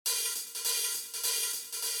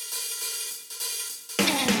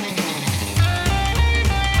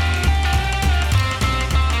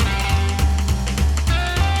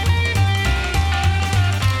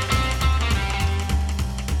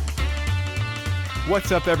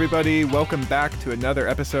What's up, everybody? Welcome back to another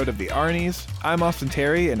episode of The Arnies. I'm Austin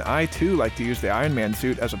Terry, and I, too, like to use the Iron Man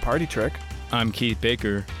suit as a party trick. I'm Keith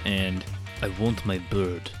Baker, and I want my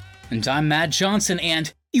bird. And I'm Matt Johnson,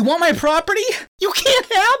 and you want my property? You can't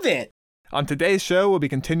have it! On today's show, we'll be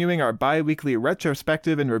continuing our bi-weekly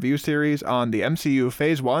retrospective and review series on the MCU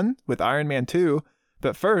Phase One with Iron Man 2.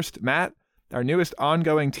 But first, Matt, our newest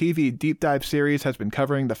ongoing TV deep dive series has been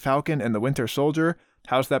covering The Falcon and the Winter Soldier.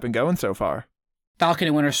 How's that been going so far? Falcon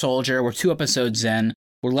and Winter Soldier, we're 2 episodes in.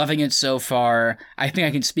 We're loving it so far. I think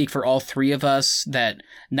I can speak for all 3 of us that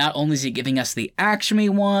not only is it giving us the action we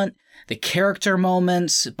want, the character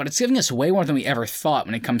moments, but it's giving us way more than we ever thought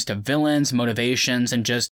when it comes to villains, motivations, and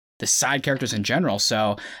just the side characters in general.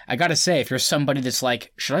 So I gotta say, if you're somebody that's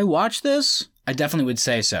like, should I watch this? I definitely would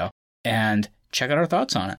say so. And check out our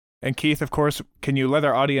thoughts on it. And Keith, of course, can you let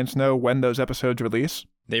our audience know when those episodes release?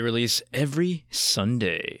 They release every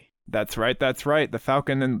Sunday. That's right. The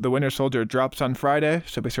Falcon and the Winter Soldier drops on Friday,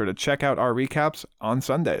 so be sure to check out our recaps on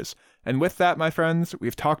Sundays. And with that, my friends,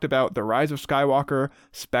 we've talked about The Rise of Skywalker,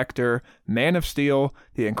 Spectre, Man of Steel,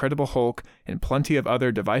 The Incredible Hulk, and plenty of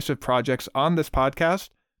other divisive projects on this podcast.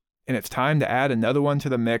 And it's time to add another one to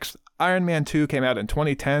the mix. Iron Man 2 came out in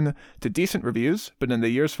 2010 to decent reviews, but in the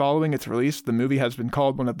years following its release, the movie has been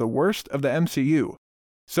called one of the worst of the MCU.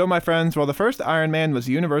 So, my friends, while the first Iron Man was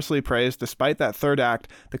universally praised despite that third act,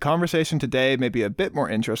 the conversation today may be a bit more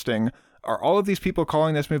interesting. Are all of these people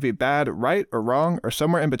calling this movie bad, right, or wrong, or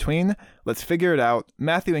somewhere in between? Let's figure it out.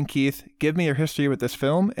 Matthew and Keith, give me your history with this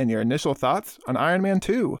film and your initial thoughts on Iron Man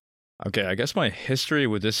 2. Okay, I guess my history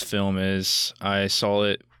with this film is I saw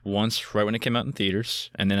it once right when it came out in theaters,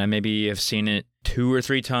 and then I maybe have seen it 2 or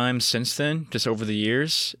 3 times since then, just over the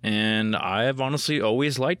years, and I've honestly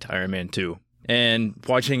always liked Iron Man 2. And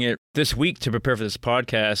watching it this week to prepare for this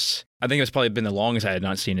podcast, I think it's probably been the longest I had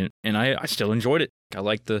not seen it, and I still enjoyed it. I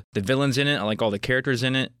like the villains in it, I like all the characters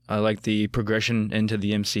in it, I like the progression into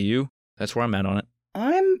the MCU. That's where I'm at on it.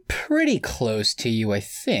 I'm pretty close to you, I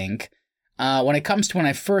think. When it comes to when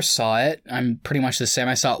I first saw it, I'm pretty much the same.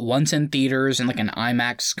 I saw it once in theaters in like an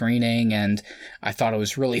IMAX screening, and I thought it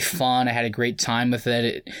was really fun. I had a great time with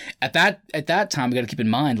it. At that time, we got to keep in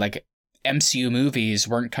mind, like, MCU movies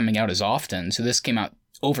weren't coming out as often, so this came out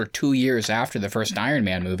over 2 years after the first Iron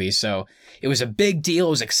Man movie, so it was a big deal,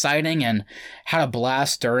 it was exciting, and had a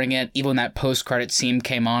blast during it. Even when that post-credit scene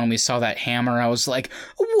came on and we saw that hammer, I was like,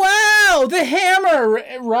 wow, the hammer,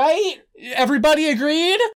 right? Everybody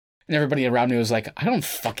agreed? And everybody around me was like, I don't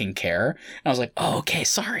fucking care. And I was like, oh, okay,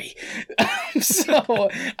 sorry.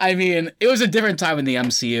 So, I mean, it was a different time in the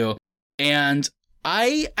MCU, and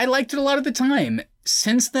I liked it a lot at the time.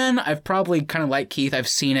 Since then, I've probably kind of like Keith, I've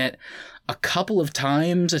seen it a couple of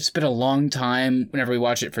times. It's been a long time whenever we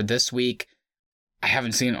watch it for this week. I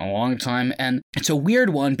haven't seen it in a long time, and it's a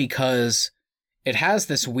weird one because it has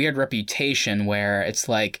this weird reputation where it's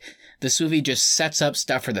like, this movie just sets up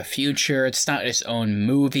stuff for the future. It's not its own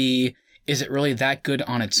movie. Is it really that good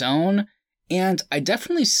on its own? And I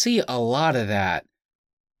definitely see a lot of that.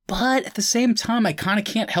 But at the same time, I kind of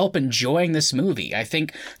can't help enjoying this movie. I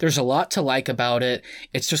think there's a lot to like about it.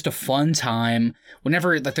 It's just a fun time.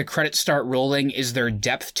 Whenever the credits start rolling, is there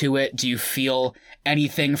depth to it? Do you feel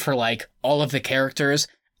anything for like all of the characters?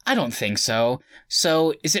 I don't think so.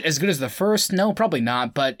 So is it as good as the first? No, probably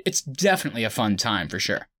not, but it's definitely a fun time for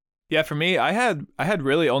sure. Yeah, for me, I had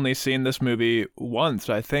really only seen this movie once,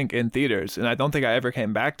 I think, in theaters, and I don't think I ever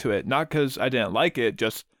came back to it. Not because I didn't like it,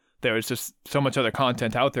 just there was just so much other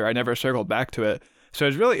content out there, I never circled back to it. So it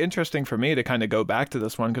was really interesting for me to kind of go back to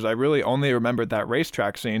this one because I really only remembered that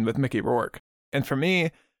racetrack scene with Mickey Rourke. And for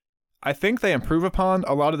me, I think they improve upon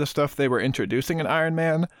a lot of the stuff they were introducing in Iron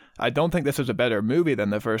Man. I don't think this is a better movie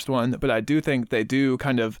than the first one, but I do think they do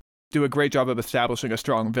kind of do a great job of establishing a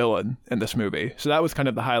strong villain in this movie. So that was kind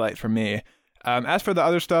of the highlight for me. As for the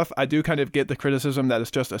other stuff, I do kind of get the criticism that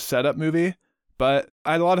it's just a setup movie, but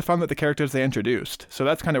I had a lot of fun with the characters they introduced. So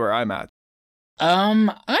that's kind of where I'm at.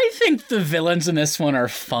 I think the villains in this one are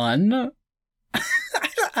fun.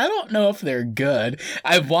 I don't know if they're good.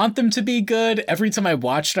 I want them to be good. Every time I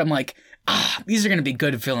watch it, I'm like, these are going to be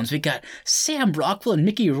good villains. We got Sam Rockwell and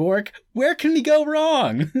Mickey Rourke. Where can we go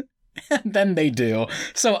wrong? And then they do.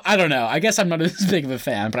 So I don't know. I guess I'm not as big of a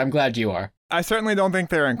fan, but I'm glad you are. I certainly don't think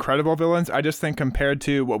they're incredible villains. I just think compared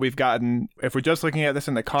to what we've gotten, if we're just looking at this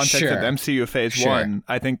in the context of MCU Phase One,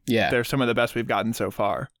 I think they're some of the best we've gotten so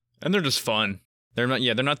far. And they're just fun. They're not.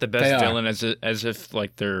 Yeah, they're not the best villain as if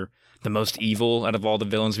like they're the most evil out of all the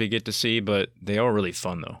villains we get to see, but they are really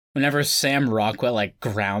fun though. Whenever Sam Rockwell like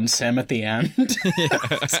grounds him at the end,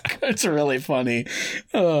 it's really funny.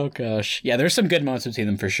 Oh gosh, yeah, there's some good moments between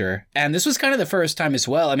them for sure. And this was kind of the first time as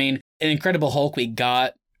well. I mean, in Incredible Hulk, we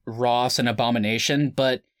got Ross and Abomination,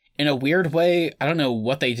 but in a weird way, I don't know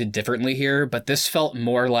what they did differently here, but this felt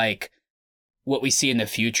more like what we see in the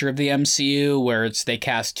future of the MCU, where they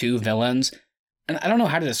cast two villains. And I don't know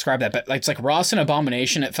how to describe that, but it's like Ross and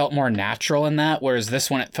Abomination, it felt more natural in that, whereas this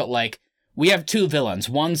one, it felt like we have two villains.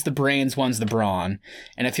 One's the brains, one's the brawn,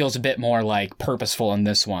 and it feels a bit more like purposeful in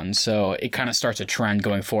this one, so it kind of starts a trend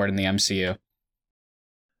going forward in the MCU.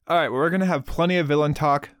 All right, well, we're going to have plenty of villain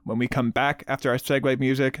talk when we come back after our segue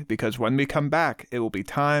music, because when we come back, it will be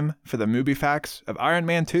time for the movie facts of Iron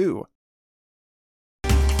Man 2.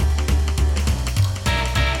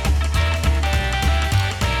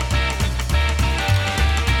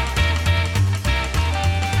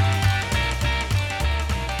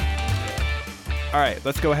 All right,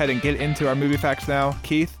 let's go ahead and get into our movie facts now.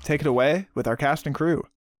 Keith, take it away with our cast and crew.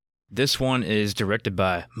 This one is directed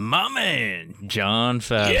by my man, Jon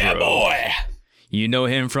Favreau. Yeah, boy! You know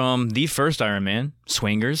him from the first Iron Man,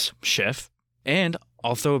 Swingers, Chef, and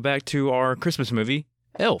I'll throw it back to our Christmas movie,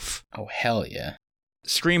 Elf. Oh, hell yeah.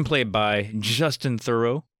 Screenplay by Justin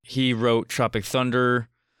Theroux. He wrote Tropic Thunder.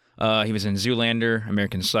 He was in Zoolander,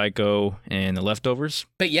 American Psycho, and The Leftovers.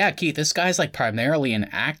 But yeah, Keith, this guy's like primarily an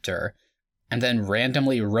actor, and then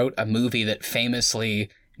randomly wrote a movie that famously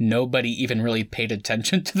nobody even really paid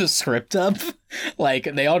attention to the script of. Like,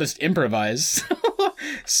 they all just improvise.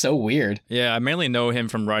 So weird. Yeah, I mainly know him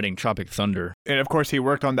from writing Tropic Thunder. And of course, he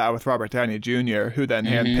worked on that with Robert Downey Jr., who then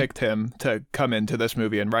handpicked him to come into this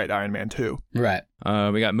movie and write Iron Man 2. Right.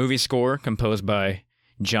 We got movie score composed by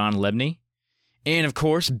John Lebney. And of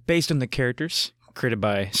course, based on the characters, created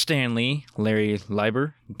by Stan Lee, Larry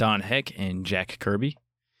Lieber, Don Heck, and Jack Kirby.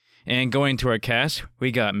 And going to our cast,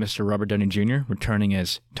 we got Mr. Robert Downey Jr. returning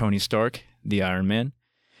as Tony Stark, the Iron Man.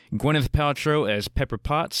 Gwyneth Paltrow as Pepper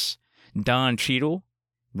Potts. Don Cheadle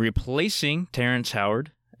replacing Terrence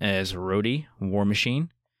Howard as Rhodey, War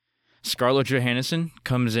Machine. Scarlett Johansson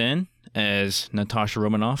comes in as Natasha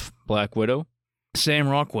Romanoff, Black Widow. Sam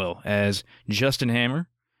Rockwell as Justin Hammer.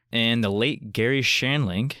 And the late Gary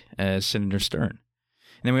Shandling as Senator Stern.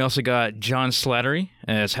 And then we also got John Slattery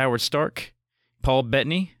as Howard Stark. Paul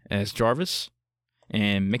Bettany as Jarvis,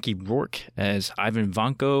 and Mickey Rourke as Ivan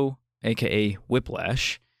Vanko, a.k.a.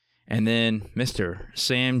 Whiplash, and then Mr.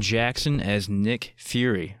 Sam Jackson as Nick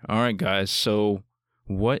Fury. All right, guys, so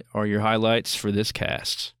what are your highlights for this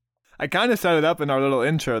cast? I kind of set it up in our little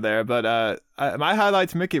intro there, but my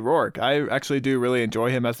highlight's Mickey Rourke. I actually do really enjoy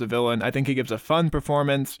him as the villain. I think he gives a fun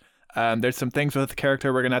performance. There's some things with the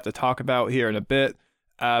character we're going to have to talk about here in a bit.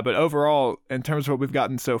 But overall, in terms of what we've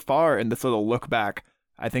gotten so far in this little look back,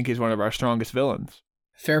 I think he's one of our strongest villains.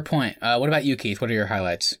 Fair point. What about you, Keith? What are your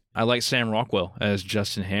highlights? I like Sam Rockwell as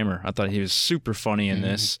Justin Hammer. I thought he was super funny in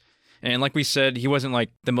this. And like we said, he wasn't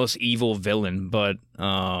like the most evil villain, but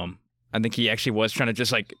I think he actually was trying to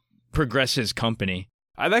just like progress his company.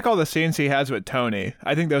 I like all the scenes he has with Tony.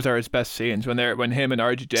 I think those are his best scenes when him and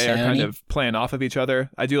RDJ are kind of playing off of each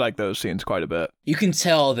other. I do like those scenes quite a bit. You can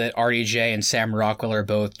tell that RDJ and Sam Rockwell are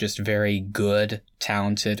both just very good,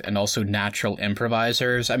 talented, and also natural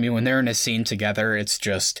improvisers. I mean, when they're in a scene together, it's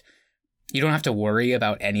just, you don't have to worry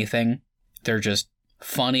about anything. They're just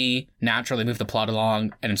funny, natural, they move the plot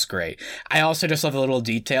along, and it's great. I also just love the little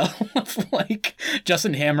detail of, like,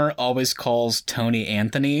 Justin Hammer always calls Tony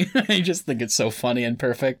Anthony. I just think it's so funny and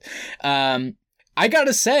perfect. I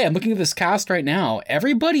gotta say, I'm looking at this cast right now.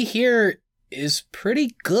 Everybody here is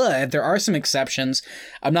pretty good. There are some exceptions.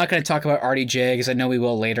 I'm not going to talk about RDJ because I know we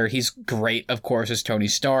will later. He's great, of course, as Tony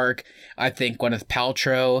Stark. I think Gwyneth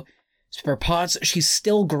Paltrow, for Potts, she's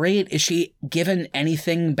still great. Is she given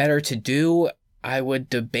anything better to do? I would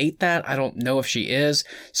debate that. I don't know if she is.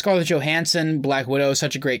 Scarlett Johansson, Black Widow,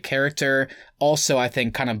 such a great character. Also, I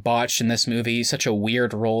think kind of botched in this movie. Such a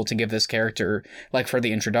weird role to give this character, like for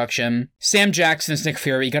the introduction. Sam Jackson's Nick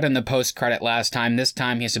Fury. He got in the post-credit last time. This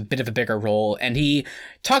time he has a bit of a bigger role. And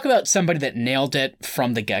talk about somebody that nailed it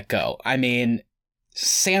from the get-go. I mean,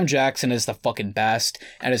 Sam Jackson is the fucking best.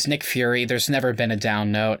 And as Nick Fury, there's never been a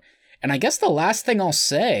down note. And I guess the last thing I'll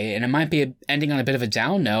say, and it might be ending on a bit of a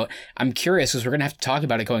down note, I'm curious because we're going to have to talk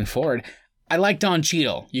about it going forward. I like Don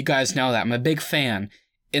Cheadle. You guys know that. I'm a big fan.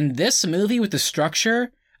 In this movie with the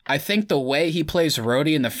structure, I think the way he plays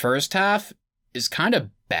Rhodey in the first half is kind of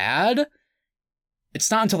bad. It's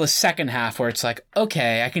not until the second half where it's like,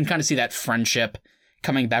 okay, I can kind of see that friendship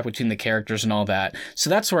coming back between the characters and all that. So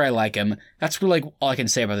that's where I like him. That's really all I can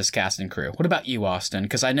say about this cast and crew. What about you, Austin?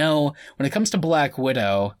 Because I know when it comes to Black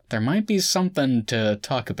Widow, there might be something to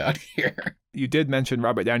talk about here. You did mention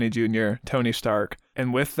Robert Downey Jr., Tony Stark.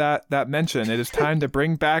 And with that mention, it is time to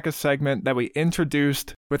bring back a segment that we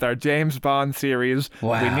introduced with our James Bond series.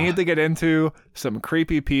 Wow. We need to get into some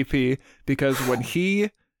creepy pee-pee, because when he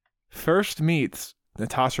first meets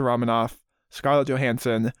Natasha Romanoff, Scarlett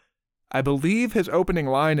Johansson, I believe his opening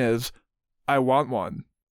line is, "I want one."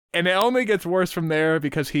 And it only gets worse from there,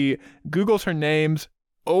 because he Googles her names,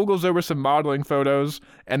 ogles over some modeling photos,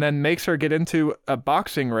 and then makes her get into a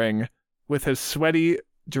boxing ring with his sweaty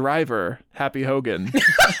driver, Happy Hogan.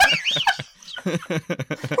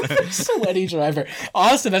 Sweaty driver.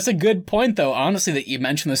 Austin, that's a good point, though, honestly, that you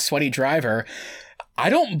mentioned the sweaty driver. I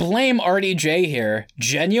don't blame RDJ here.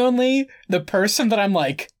 Genuinely, the person that I'm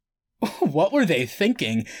like, what were they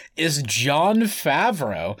thinking, is Jon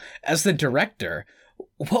Favreau as the director.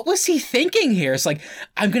 What was he thinking here? It's like,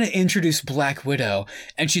 I'm going to introduce Black Widow,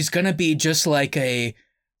 and she's going to be just like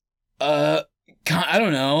I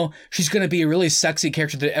don't know. She's going to be a really sexy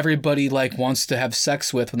character that everybody like wants to have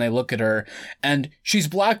sex with when they look at her. And she's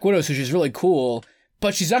Black Widow, so she's really cool.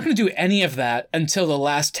 But she's not going to do any of that until the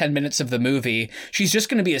last 10 minutes of the movie. She's just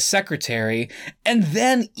going to be a secretary. And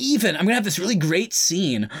then I'm going to have this really great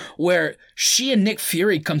scene where she and Nick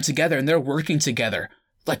Fury come together and they're working together.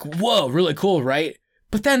 Like, whoa, really cool, right?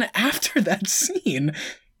 But then after that scene,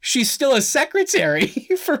 she's still a secretary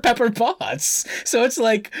for Pepper Potts. So it's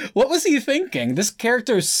like, what was he thinking? This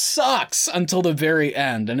character sucks until the very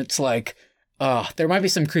end. And it's like, there might be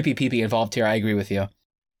some creepy pee-pee involved here. I agree with you.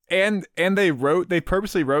 And they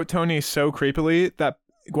purposely wrote Tony so creepily that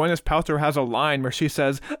Gwyneth Paltrow has a line where she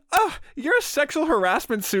says, "Oh, you're a sexual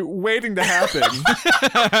harassment suit waiting to happen."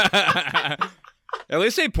 At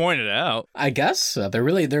least they pointed it out. I guess they're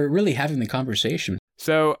really having the conversation.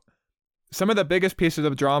 So some of the biggest pieces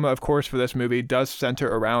of drama, of course, for this movie does center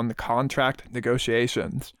around the contract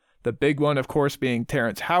negotiations. The big one, of course, being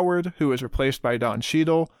Terrence Howard, who was replaced by Don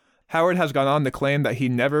Cheadle. Howard has gone on to claim that he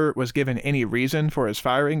never was given any reason for his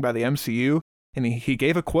firing by the MCU, and he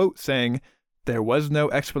gave a quote saying, "There was no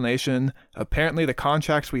explanation. Apparently the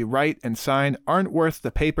contracts we write and sign aren't worth the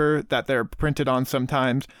paper that they're printed on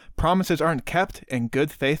sometimes. Promises aren't kept, and good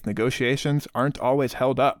faith negotiations aren't always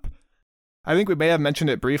held up." I think we may have mentioned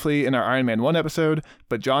it briefly in our Iron Man 1 episode,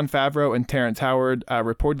 but Jon Favreau and Terrence Howard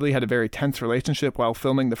reportedly had a very tense relationship while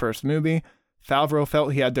filming the first movie. Favreau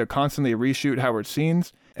felt he had to constantly reshoot Howard's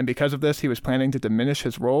scenes, and because of this, he was planning to diminish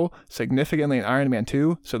his role significantly in Iron Man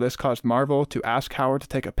 2, so this caused Marvel to ask Howard to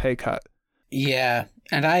take a pay cut. Yeah,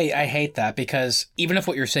 and I hate that, because even if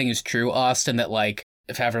what you're saying is true, Austin, that like,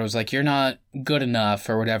 if Favreau was like, you're not good enough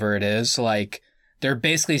or whatever it is, like, they're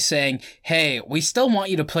basically saying, hey, we still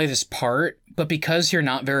want you to play this part, but because you're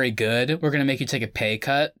not very good, we're going to make you take a pay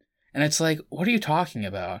cut. And it's like, what are you talking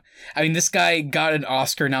about? I mean, this guy got an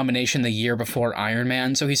Oscar nomination the year before Iron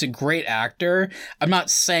Man, so he's a great actor. I'm not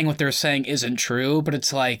saying what they're saying isn't true, but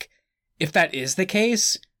it's like, if that is the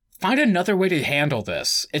case, find another way to handle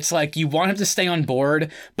this. It's like, you want him to stay on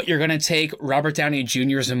board, but you're going to take Robert Downey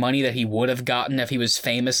Jr.'s money that he would have gotten if he was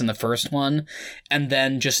famous in the first one, and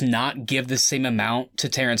then just not give the same amount to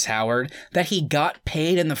Terrence Howard that he got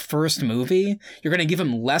paid in the first movie. You're going to give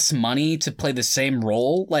him less money to play the same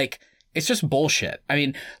role? Like, it's just bullshit. I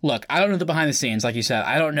mean, look, I don't know the behind the scenes, like you said.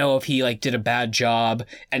 I don't know if he like did a bad job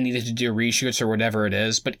and needed to do reshoots or whatever it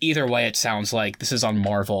is, but either way, it sounds like this is on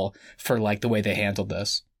Marvel for like the way they handled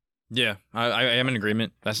this. Yeah, I am in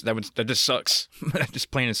agreement. That just sucks. Just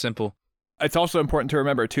plain and simple. It's also important to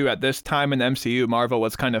remember, too, at this time in the MCU, Marvel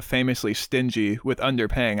was kind of famously stingy with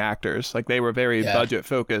underpaying actors. Like, they were very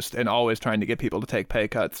budget-focused and always trying to get people to take pay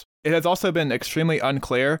cuts. It has also been extremely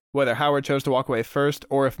unclear whether Howard chose to walk away first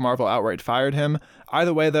or if Marvel outright fired him.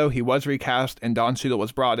 Either way, though, he was recast and Don Cheadle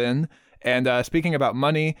was brought in. And speaking about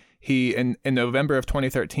money, he in November of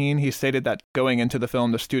 2013, he stated that going into the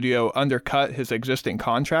film, the studio undercut his existing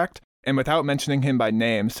contract. And without mentioning him by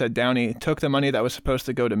name, said Downey took the money that was supposed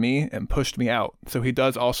to go to me and pushed me out. So he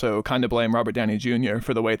does also kind of blame Robert Downey Jr.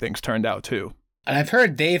 for the way things turned out, too. And I've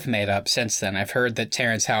heard they've made up since then. I've heard that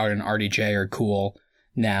Terrence Howard and RDJ are cool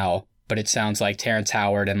now, but it sounds like Terrence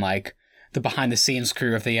Howard and like the behind-the-scenes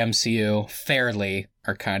crew of the MCU fairly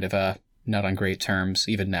are kind of not on great terms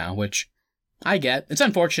even now, which I get. It's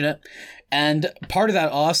unfortunate. And part of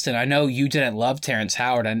that, Austin, I know you didn't love Terrence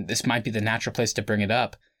Howard, and this might be the natural place to bring it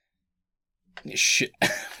up.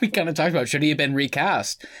 we kind of talked about, should he have been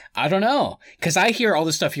recast? I don't know. Because I hear all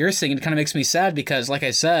the stuff you're saying, it kind of makes me sad because, like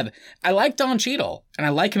I said, I like Don Cheadle, and I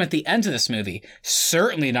like him at the end of this movie.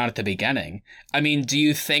 Certainly not at the beginning. I mean, do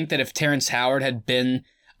you think that if Terrence Howard had been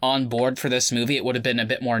on board for this movie, it would have been a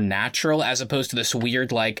bit more natural as opposed to this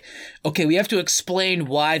weird, like, okay, we have to explain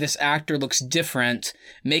why this actor looks different,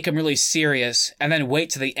 make him really serious, and then wait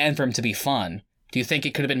to the end for him to be fun? Do you think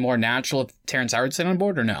it could have been more natural if Terrence Howard stayed on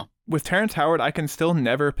board or no? With Terrence Howard, I can still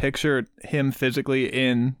never picture him physically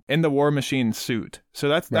in the War Machine suit. So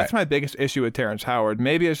that's my biggest issue with Terrence Howard.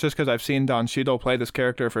 Maybe it's just because I've seen Don Cheadle play this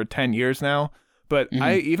character for 10 years now. But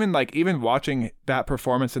I even watching that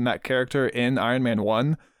performance in that character in Iron Man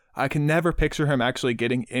 1, I can never picture him actually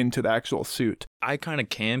getting into the actual suit. I kind of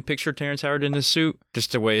can picture Terrence Howard in this suit,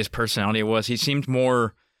 just the way his personality was. He seems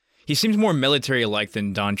more military-like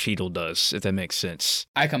than Don Cheadle does, if that makes sense.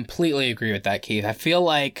 I completely agree with that, Keith. I feel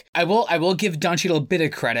like I will give Don Cheadle a bit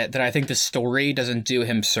of credit that I think the story doesn't do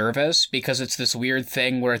him service, because it's this weird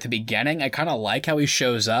thing where at the beginning I kind of like how he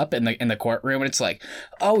shows up in the courtroom and it's like,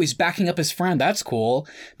 oh, he's backing up his friend, that's cool.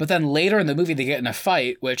 But then later in the movie they get in a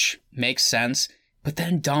fight, which makes sense. But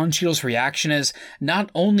then Don Cheadle's reaction is,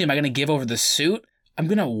 not only am I going to give over the suit, I'm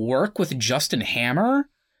going to work with Justin Hammer,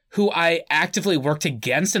 who I actively worked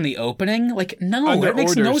against in the opening. Like, no, that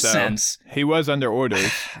makes no sense. He was under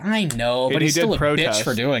orders. I know, but he's still a bitch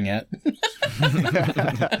for doing it.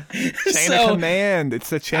 Chain of command. It's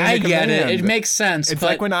the chain of command. I get it. It makes sense. It's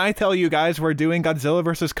like when I tell you guys we're doing Godzilla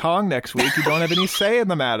vs. Kong next week, you don't have any say in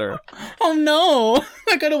the matter. Oh, no.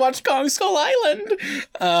 I gotta watch Kong Skull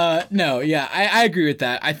Island. No, yeah, I agree with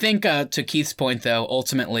that. I think, to Keith's point, though,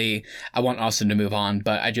 ultimately, I want Austin to move on,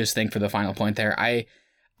 but I just think for the final point there,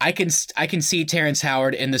 I can see Terrence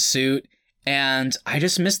Howard in the suit, and I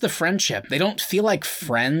just miss the friendship. They don't feel like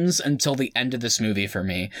friends until the end of this movie for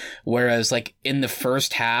me. Whereas, like, in the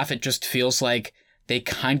first half, it just feels like they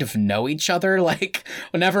kind of know each other. Like,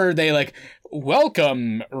 whenever they, like,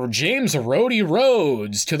 welcome James Rhodey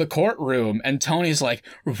Rhodes to the courtroom, and Tony's like,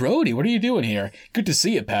 Rhodey, what are you doing here? Good to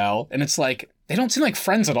see you, pal. And it's like, they don't seem like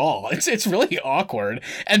friends at all. It's really awkward.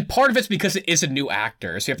 And part of it's because it is a new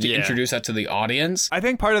actor, so you have to introduce that to the audience. I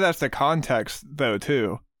think part of that's the context, though,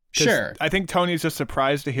 too. Sure. I think Tony's just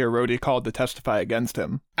surprised to hear Rhodey called to testify against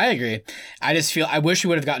him. I agree. I wish we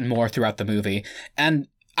would have gotten more throughout the movie. And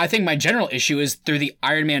I think my general issue is through the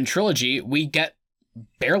Iron Man trilogy, we get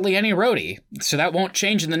barely any Rhodey. So that won't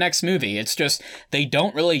change in the next movie. It's just they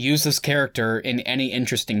don't really use this character in any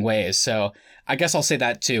interesting ways. So I guess I'll say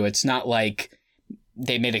that, too. It's not like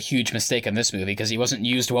they made a huge mistake in this movie because he wasn't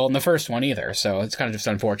used well in the first one either. So it's kind of just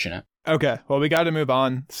unfortunate. Okay, well, we got to move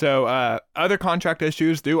on. So other contract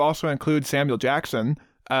issues do also include Samuel Jackson.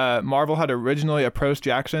 Marvel had originally approached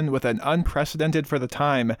Jackson with an unprecedented for the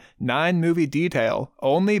time 9-movie detail,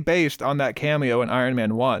 only based on that cameo in Iron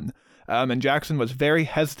Man 1. And Jackson was very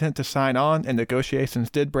hesitant to sign on, and negotiations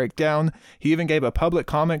did break down. He even gave a public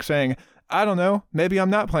comment saying, I don't know, maybe I'm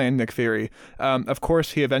not playing Nick Fury. Of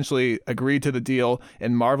course, he eventually agreed to the deal,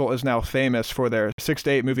 and Marvel is now famous for their 6 to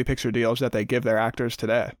 8 movie picture deals that they give their actors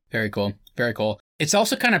today. Very cool. Very cool. It's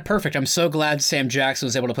also kind of perfect. I'm so glad Sam Jackson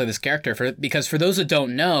was able to play this character because for those that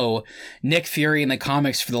don't know, Nick Fury in the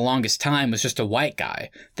comics for the longest time was just a white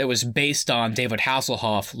guy that was based on David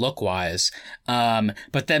Hasselhoff look-wise.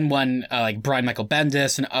 But then when like Brian Michael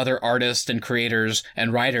Bendis and other artists and creators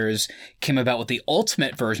and writers came about with the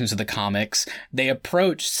ultimate versions of the comics, they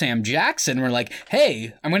approached Sam Jackson and were like,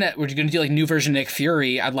 hey, we're gonna do like a new version of Nick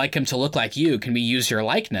Fury. I'd like him to look like you. Can we use your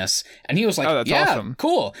likeness? And he was like, that's awesome.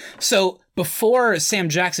 Cool. So before Sam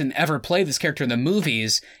Jackson ever played this character in the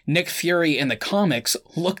movies, Nick Fury in the comics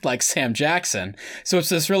looked like Sam Jackson. So it's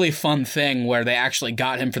this really fun thing where they actually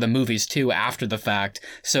got him for the movies too after the fact.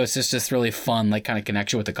 So it's just this really fun, like, kind of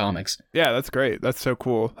connection with the comics. Yeah, that's great. That's so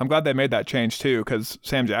cool. I'm glad they made that change too, because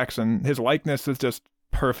Sam Jackson, his likeness is just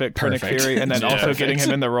perfect for Nick Fury, and then also getting him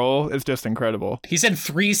in the role is just incredible. He's in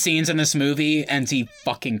 3 scenes in this movie, and he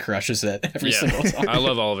fucking crushes it every single time. I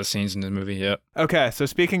love all of his scenes in this movie, yep. Okay, so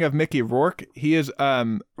speaking of Mickey Rourke, he is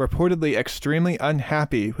reportedly extremely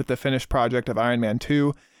unhappy with the finished project of Iron Man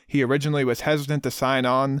 2. He originally was hesitant to sign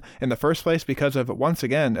on in the first place because of, once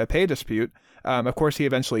again, a pay dispute. Of course, he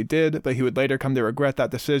eventually did, but he would later come to regret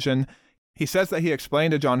that decision. He says that he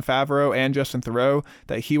explained to Jon Favreau and Justin Theroux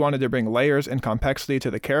that he wanted to bring layers and complexity to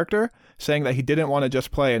the character, saying that he didn't want to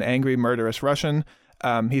just play an angry, murderous Russian.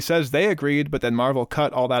 He says they agreed, but then Marvel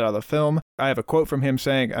cut all that out of the film. I have a quote from him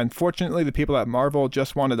saying, unfortunately, the people at Marvel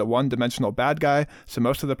just wanted a one-dimensional bad guy, so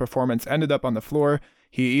most of the performance ended up on the floor.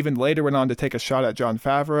 He even later went on to take a shot at Jon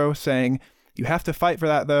Favreau, saying, You have to fight for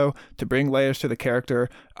that, though, to bring layers to the character.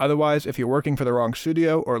 Otherwise, if you're working for the wrong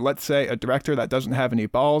studio, or let's say a director that doesn't have any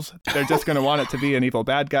balls, they're just going to want it to be an evil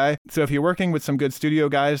bad guy. So if you're working with some good studio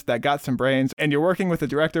guys that got some brains, and you're working with a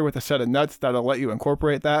director with a set of nuts that'll let you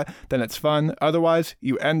incorporate that, then it's fun. Otherwise,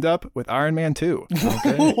 you end up with Iron Man 2.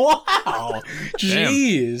 Okay. Wow.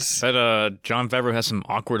 Jeez. Bet Jon Favreau has some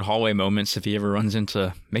awkward hallway moments if he ever runs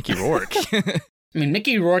into Mickey Rourke. I mean,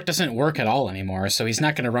 Mickey Rourke doesn't work at all anymore, so he's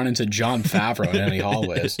not going to run into Jon Favreau in any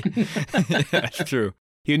hallways. Yeah, that's true.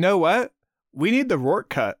 You know what? We need the Rourke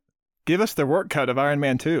cut. Give us the Rourke cut of Iron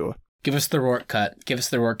Man 2. Give us the Rourke cut. Give us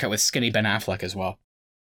the Rourke cut with skinny Ben Affleck as well.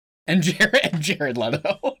 And Jared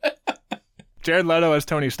Leto. Jared Leto as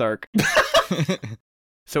Tony Stark.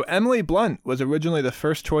 So Emily Blunt was originally the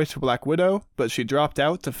first choice for Black Widow, but she dropped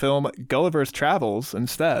out to film Gulliver's Travels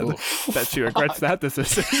instead. Bet she regrets that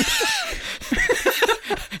decision.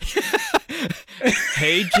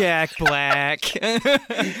 Hey, Jack Black.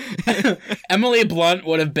 Emily Blunt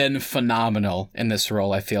would have been phenomenal in this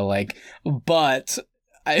role, I feel like. But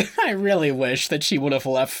I really wish that she would have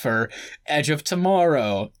left for Edge of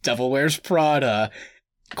Tomorrow, Devil Wears Prada,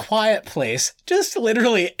 Quiet Place, just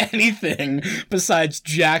literally anything besides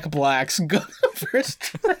Jack Black's Gulliver's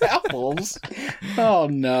Travels. Oh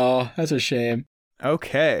no, that's a shame.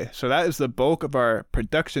 Okay, so that is the bulk of our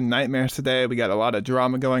production nightmares today. We got a lot of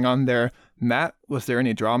drama going on there. Matt, was there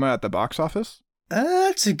any drama at the box office?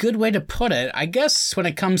 That's a good way to put it. I guess when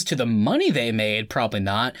it comes to the money they made, probably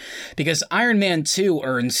not, because Iron Man 2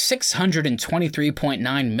 earned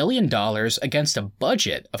 $623.9 million against a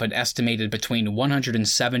budget of an estimated between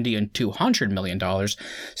 $170 and $200 million.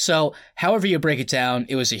 So, however you break it down,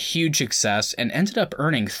 it was a huge success and ended up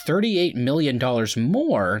earning $38 million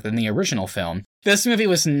more than the original film. This movie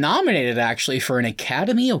was nominated, actually, for an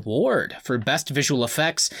Academy Award for Best Visual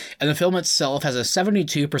Effects, and the film itself has a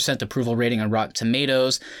 72% approval rating on Rotten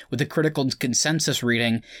Tomatoes, with a critical consensus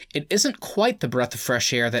reading. It isn't quite the breath of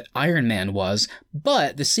fresh air that Iron Man was,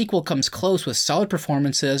 but the sequel comes close with solid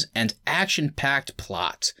performances and action-packed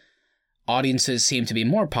plot. Audiences seem to be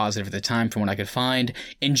more positive at the time from what I could find.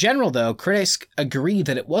 In general, though, critics agree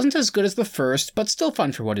that it wasn't as good as the first, but still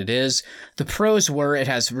fun for what it is. The pros were it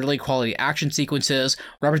has really quality action sequences,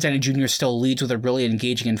 Robert Downey Jr. still leads with a really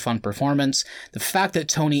engaging and fun performance, the fact that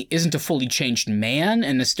Tony isn't a fully changed man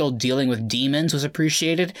and is still dealing with demons was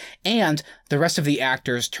appreciated, and the rest of the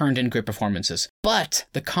actors turned in great performances. But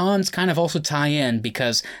the cons kind of also tie in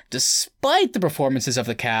because despite the performances of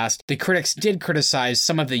the cast, the critics did criticize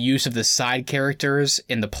some of the use of the side characters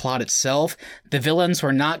in the plot itself. The villains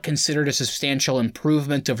were not considered a substantial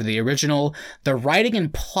improvement over the original. The writing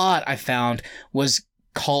and plot, I found, was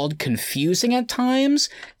called confusing at times,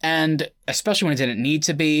 and especially when it didn't need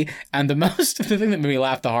to be. And the thing that made me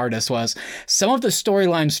laugh the hardest was some of the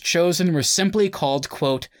storylines chosen were simply called,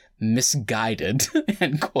 quote, misguided,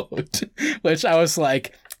 end quote, which I was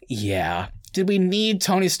like, yeah. Did we need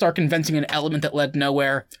Tony Stark inventing an element that led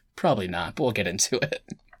nowhere? Probably not, but we'll get into it.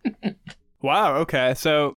 Wow, okay.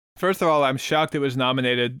 So, first of all, I'm shocked it was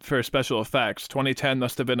nominated for special effects. 2010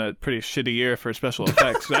 must have been a pretty shitty year for special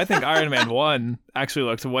effects. I think Iron Man 1 actually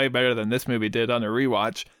looks way better than this movie did on a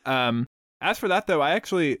rewatch. As for that, though, I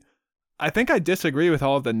think I disagree with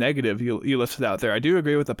all of the negative you listed out there. I do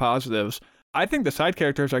agree with the positives. I think the side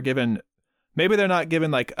characters are given, maybe they're not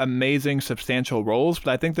given like amazing substantial roles,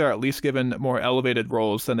 but I think they're at least given more elevated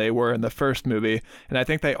roles than they were in the first movie. And I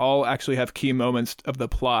think they all actually have key moments of the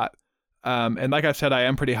plot. And like I said, I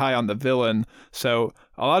am pretty high on the villain. So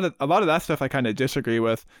a lot of that stuff I kind of disagree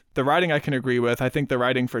with. The writing I can agree with. I think the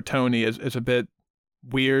writing for Tony is a bit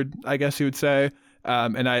weird, I guess you would say.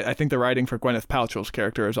 And I think the writing for Gwyneth Paltrow's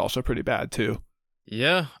character is also pretty bad too.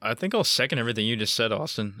 Yeah, I think I'll second everything you just said,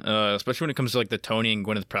 Austin. Especially when it comes to like the Tony and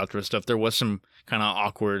Gwyneth Paltrow stuff, there was some kind of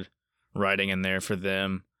awkward writing in there for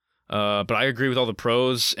them. But I agree with all the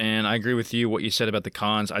pros, and I agree with you what you said about the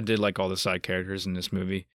cons. I did like all the side characters in this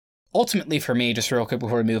movie. Ultimately, for me, just real quick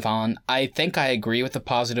before we move on, I think I agree with the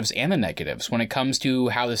positives and the negatives. When it comes to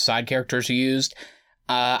how the side characters are used,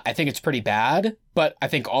 I think it's pretty bad, but I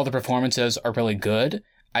think all the performances are really good.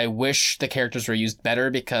 I wish the characters were used better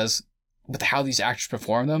because with how these actors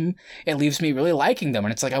perform them, it leaves me really liking them.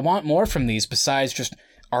 And it's like, I want more from these besides just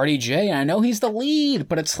RDJ. And I know he's the lead,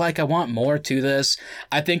 but it's like, I want more to this.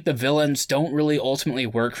 I think the villains don't really ultimately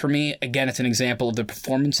work for me. Again, it's an example of the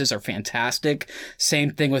performances are fantastic.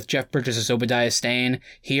 Same thing with Jeff Bridges as Obadiah Stane.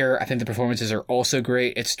 Here, I think the performances are also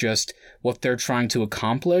great. It's just what they're trying to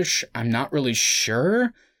accomplish, I'm not really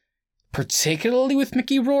sure. Particularly with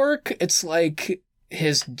Mickey Rourke, it's like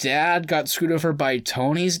his dad got screwed over by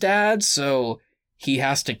Tony's dad, so he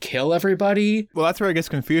has to kill everybody. Well, that's where it gets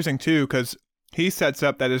confusing, too, because he sets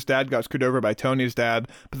up that his dad got screwed over by Tony's dad,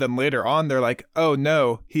 but then later on, they're like, oh,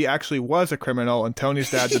 no, he actually was a criminal, and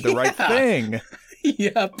Tony's dad did the right thing.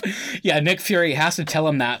 Yep. Yeah, Nick Fury has to tell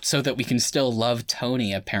him that so that we can still love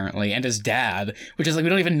Tony, apparently, and his dad, which is like, we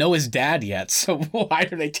don't even know his dad yet, so why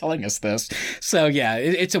are they telling us this? So yeah,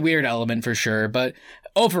 it's a weird element for sure, but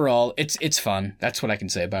overall, it's fun. That's what I can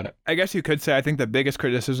say about it. I guess you could say I think the biggest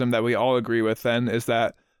criticism that we all agree with then is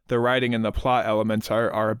that the writing and the plot elements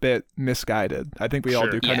are a bit misguided. I think we all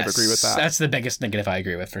do kind of agree with that. That's the biggest negative I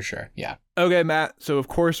agree with for sure. Yeah. Okay, Matt. So of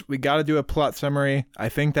course we got to do a plot summary. I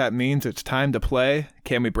think that means it's time to play.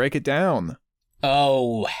 Can we break it down?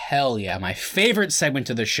 Oh, hell yeah. My favorite segment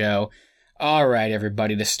of the show. All right,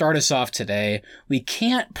 everybody. To start us off today, we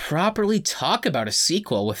can't properly talk about a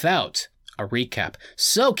sequel without a recap.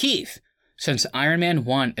 So, Keith, since Iron Man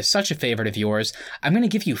 1 is such a favorite of yours, I'm going to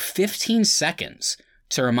give you 15 seconds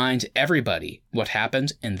to remind everybody what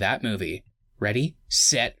happened in that movie. Ready,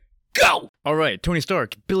 set, go! All right, Tony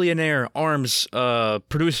Stark, billionaire arms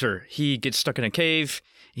producer. He gets stuck in a cave.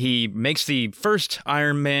 He makes the first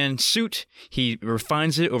Iron Man suit. He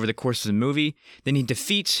refines it over the course of the movie. Then he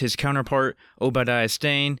defeats his counterpart, Obadiah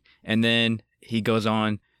Stane. And then he goes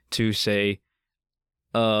on to say,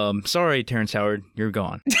 sorry, Terrence Howard, you're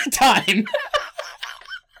gone. Time!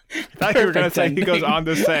 I thought you were going to say he goes on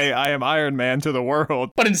to say, I am Iron Man to the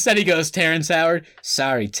world. But instead he goes, Terrence Howard,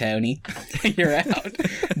 sorry, Tony. You're out.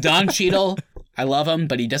 Don Cheadle, I love him,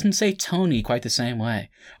 but he doesn't say Tony quite the same way.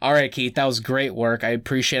 All right, Keith, that was great work. I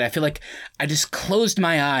appreciate it. I feel like I just closed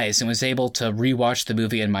my eyes and was able to rewatch the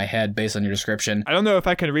movie in my head based on your description. I don't know if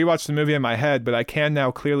I can rewatch the movie in my head, but I can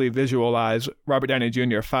now clearly visualize Robert Downey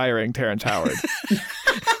Jr. firing Terrence Howard.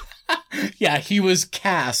 Yeah, he was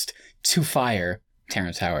cast to fire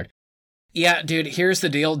Terrence Howard. Yeah, dude, here's the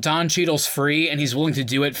deal. Don Cheadle's free, and he's willing to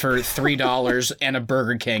do it for $3 and a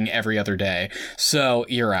Burger King every other day. So,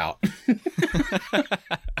 you're out.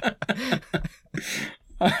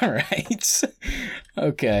 All right.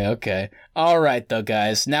 Okay. All right, though,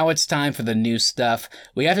 guys. Now it's time for the new stuff.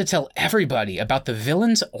 We have to tell everybody about the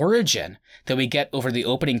villain's origin that we get over the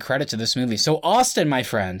opening credits of this movie. So, Austin, my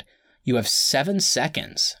friend, you have 7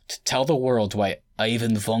 seconds to tell the world why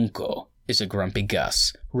Ivan Vanko is a grumpy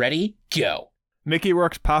Gus. Ready? Go. Mickey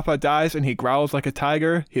Rourke's papa dies and he growls like a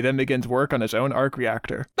tiger. He then begins work on his own arc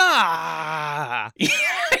reactor. Ah!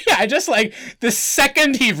 Yeah, just like the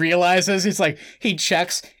second he realizes, he's like, he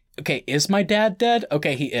checks, okay, is my dad dead?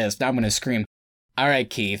 Okay, he is. Now I'm going to scream. All right,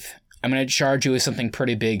 Keith, I'm going to charge you with something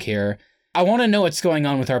pretty big here. I want to know what's going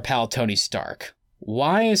on with our pal Tony Stark.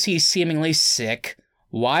 Why is he seemingly sick?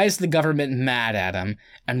 Why is the government mad at him?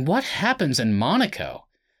 And what happens in Monaco?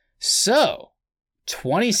 So,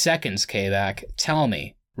 20 seconds, K-Back. Tell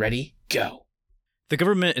me. Ready? Go. The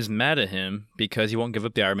government is mad at him because he won't give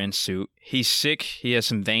up the Iron Man suit. He's sick. He has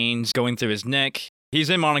some veins going through his neck.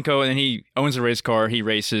 He's in Monaco, and then he owns a race car. He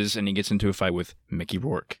races, and he gets into a fight with Mickey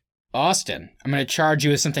Rourke. Austin, I'm going to charge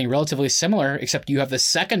you with something relatively similar, except you have the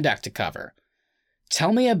second act to cover.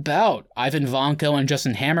 Tell me about Ivan Vanko and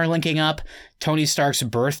Justin Hammer linking up, Tony Stark's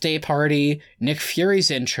birthday party, Nick Fury's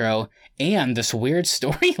intro, and this weird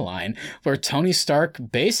storyline where Tony Stark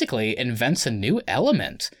basically invents a new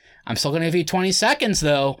element. I'm still going to give you 20 seconds,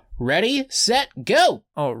 though. Ready, set, go!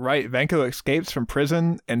 All right, Vanko escapes from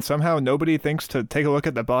prison, and somehow nobody thinks to take a look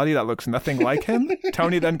at the body that looks nothing like him.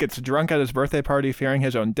 Tony then gets drunk at his birthday party, fearing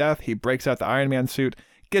his own death. He breaks out the Iron Man suit,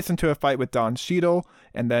 gets into a fight with Don Cheadle,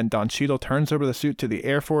 and then Don Cheadle turns over the suit to the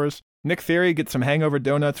Air Force. Nick Fury gets some hangover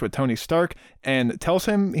donuts with Tony Stark and tells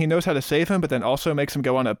him he knows how to save him, but then also makes him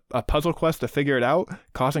go on a puzzle quest to figure it out,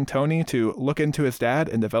 causing Tony to look into his dad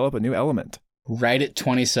and develop a new element. Right at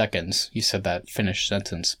 20 seconds, you said that finished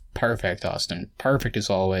sentence. Perfect, Austin. Perfect as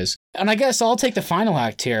always. And I guess I'll take the final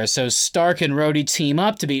act here. So Stark and Rhodey team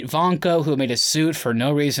up to beat Vanko, who made a suit for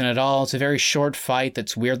no reason at all. It's a very short fight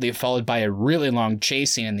that's weirdly followed by a really long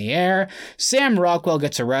chase scene in the air. Sam Rockwell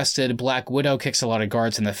gets arrested. Black Widow kicks a lot of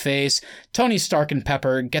guards in the face. Tony Stark and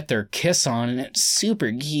Pepper get their kiss on, and it's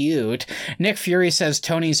super cute. Nick Fury says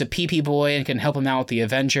Tony's a pee-pee boy and can help him out with the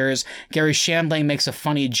Avengers. Gary Shandling makes a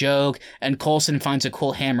funny joke, and Coulson finds a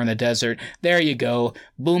cool hammer in the desert. There you go.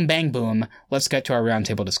 Boom, bang, boom. Let's get to our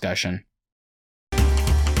roundtable discussion.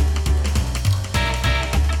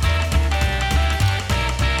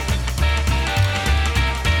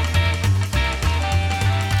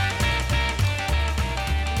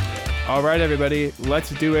 All right, everybody, let's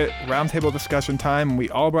do it. Roundtable discussion time. We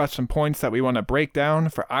all brought some points that we want to break down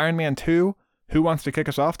for Iron Man 2. Who wants to kick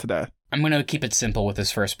us off today? I'm going to keep it simple with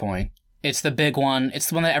this first point. It's the big one. It's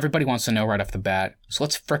the one that everybody wants to know right off the bat. So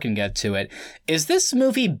let's frickin' get to it. Is this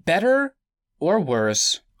movie better or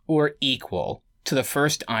worse or equal to the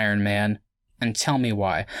first Iron Man? And tell me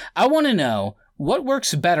why. I want to know what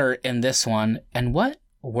works better in this one and what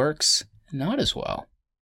works not as well.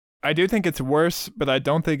 I do think it's worse, but I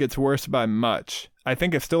don't think it's worse by much. I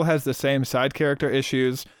think it still has the same side character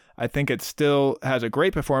issues. I think it still has a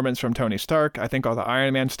great performance from Tony Stark. I think all the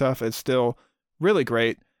Iron Man stuff is still really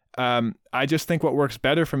great. I just think what works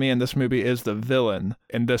better for me in this movie is the villain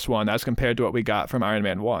in this one as compared to what we got from Iron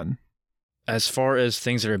Man 1. As far as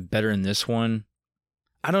things that are better in this one,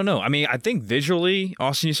 I don't know. I mean, I think visually,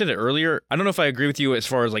 Austin, you said it earlier. I don't know if I agree with you as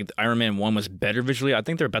far as like Iron Man 1 was better visually. I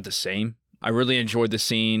think they're about the same. I really enjoyed the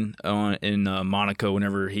scene in Monaco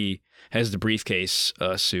whenever he has the briefcase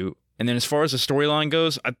suit. And then as far as the storyline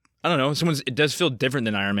goes, I don't know. It does feel different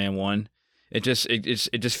than Iron Man 1. It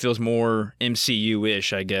just feels more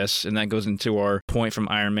MCU-ish, I guess, and that goes into our point from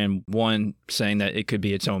Iron Man 1 saying that it could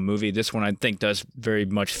be its own movie. This one, I think, does very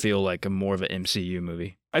much feel like more of an MCU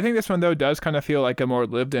movie. I think this one, though, does kind of feel like a more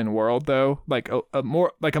lived-in world, though, like a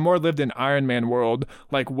more lived-in Iron Man world,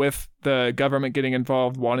 like with the government getting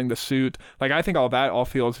involved, wanting the suit. Like, I think all that all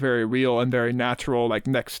feels very real and very natural, like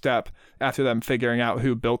next step after them figuring out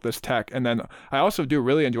who built this tech. And then I also do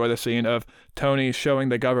really enjoy the scene of Tony showing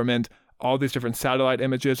the government all these different satellite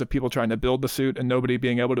images of people trying to build the suit and nobody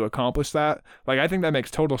being able to accomplish that. Like, I think that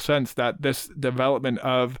makes total sense that this development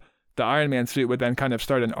of the Iron Man suit would then kind of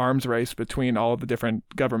start an arms race between all of the different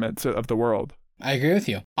governments of the world. I agree with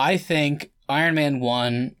you. I think Iron Man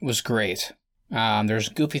 1 was great. There's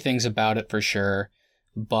goofy things about it for sure,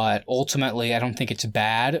 but ultimately I don't think it's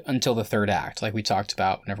bad until the third act, like we talked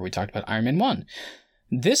about whenever we talked about Iron Man 1.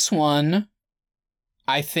 This one,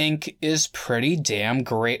 I think, is pretty damn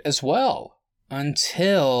great as well,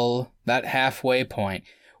 until that halfway point.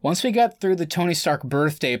 Once we got through the Tony Stark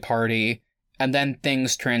birthday party, and then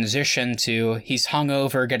things transition to he's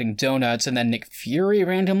hungover getting donuts, and then Nick Fury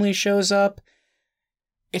randomly shows up,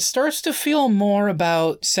 it starts to feel more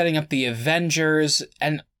about setting up the Avengers,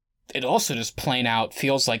 and it also just plain out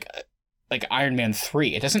feels like Iron Man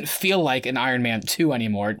 3. It doesn't feel like an Iron Man 2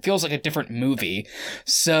 anymore. It feels like a different movie.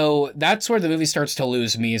 So that's where the movie starts to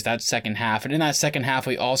lose me, is that second half. And in that second half,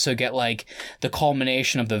 we also get like the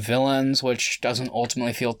culmination of the villains, which doesn't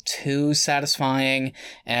ultimately feel too satisfying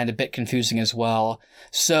and a bit confusing as well.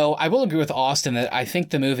 So I will agree with Austin that I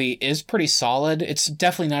think the movie is pretty solid. It's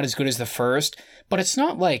definitely not as good as the first, but it's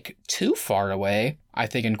not like too far away, I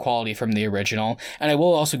think, in quality from the original. And I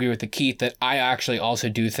will also agree with the Keith that I actually also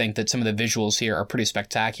do think that some of the visuals here are pretty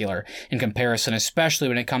spectacular in comparison, especially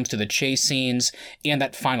when it comes to the chase scenes and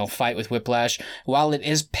that final fight with Whiplash. While it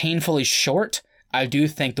is painfully short, I do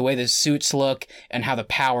think the way the suits look and how the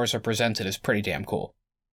powers are presented is pretty damn cool.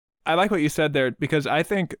 I like what you said there, because I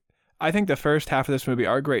think the first half of this movie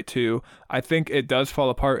are great too. I think it does fall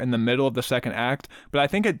apart in the middle of the second act, but I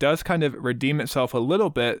think it does kind of redeem itself a little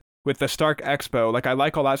bit with the Stark Expo. Like, I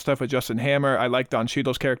like all that stuff with Justin Hammer. I like Don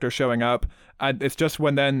Cheadle's character showing up. It's just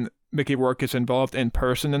when then Mickey Rourke is involved in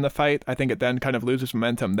person in the fight, I think it then kind of loses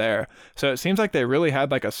momentum there. So it seems like they really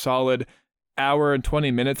had like a solid hour and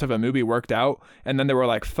 20 minutes of a movie worked out, and then they were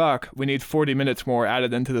like, fuck, we need 40 minutes more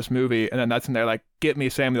added into this movie, and then that's when they're like, get me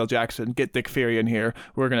Samuel Jackson, get Dick Fury in here,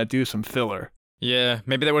 we're gonna do some filler. Yeah,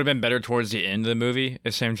 maybe that would have been better towards the end of the movie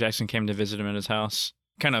if Sam Jackson came to visit him at his house.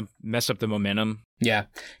 Kind of mess up the momentum. Yeah,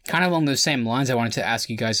 kind of along those same lines, I wanted to ask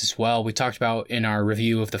you guys as well. We talked about in our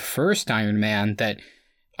review of the first Iron Man that,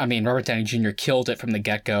 I mean, Robert Downey Jr. killed it from the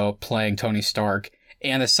get-go playing Tony Stark.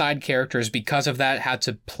 And the side characters, because of that, had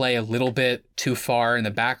to play a little bit too far in the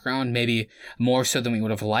background, maybe more so than we would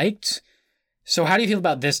have liked. So how do you feel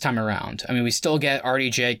about this time around? I mean, we still get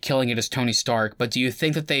RDJ killing it as Tony Stark, but do you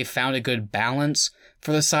think that they found a good balance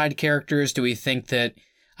for the side characters? Do we think that,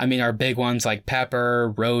 I mean, our big ones like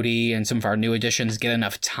Pepper, Rhodey, and some of our new additions get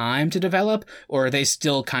enough time to develop, or are they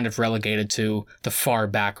still kind of relegated to the far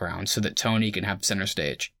background so that Tony can have center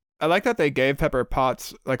stage? I like that they gave Pepper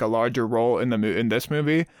Potts like a larger role in this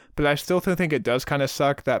movie, but I still think it does kind of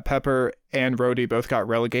suck that Pepper and Rhodey both got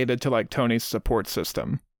relegated to like Tony's support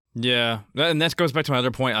system. Yeah, and that goes back to my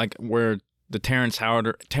other point, like where the Terrence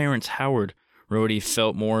Howard Rhodey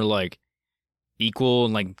felt more like equal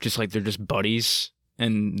and like just like they're just buddies,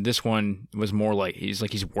 and this one was more like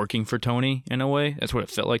he's working for Tony in a way. That's what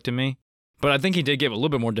it felt like to me. But I think he did give a little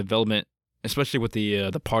bit more development, especially with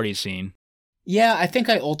the party scene. Yeah, I think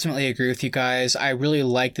I ultimately agree with you guys. I really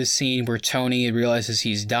like the scene where Tony realizes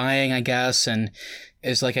he's dying, I guess, and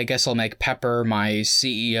is like, I guess I'll make Pepper my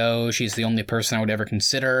CEO. She's the only person I would ever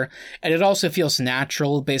consider. And it also feels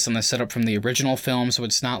natural based on the setup from the original film, so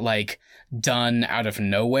it's not like done out of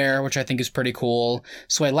nowhere, which I think is pretty cool.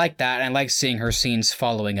 So I like that, and I like seeing her scenes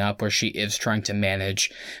following up where she is trying to manage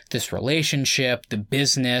this relationship, the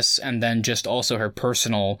business, and then just also her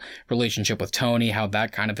personal relationship with Tony, how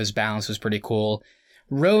that kind of is balanced was pretty cool.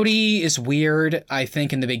 Rhodey is weird. I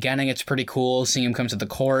think in the beginning it's pretty cool seeing him come to the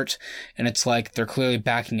court, and it's like they're clearly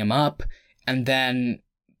backing him up, and then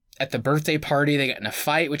at the birthday party they get in a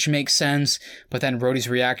fight, which makes sense, but then Rhodey's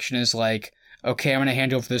reaction is like, okay, I'm going to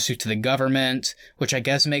hand over the suit to the government, which I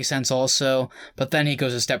guess makes sense also. But then he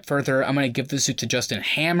goes a step further. I'm going to give the suit to Justin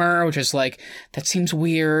Hammer, which is like, that seems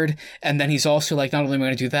weird. And then he's also like, not only am I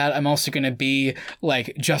going to do that, I'm also going to be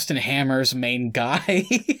like Justin Hammer's main guy.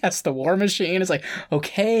 That's the War Machine. It's like,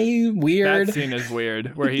 okay, weird. That scene is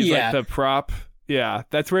weird, where he's like the prop. Yeah,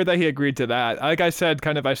 that's weird that he agreed to that. Like I said,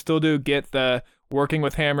 kind of, I still do get the working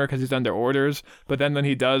with Hammer because he's under orders, but then when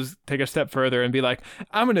he does take a step further and be like,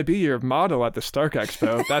 I'm going to be your model at the Stark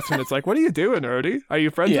Expo, that's when it's like, what are you doing, Rhodey? Are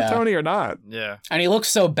you friends with Tony or not? Yeah. And he looks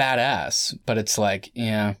so badass, but it's like,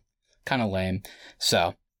 yeah, kind of lame.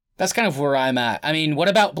 So that's kind of where I'm at. I mean, what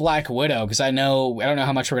about Black Widow? Because I don't know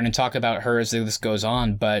how much we're going to talk about her as this goes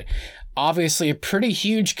on, but obviously a pretty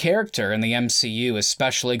huge character in the MCU,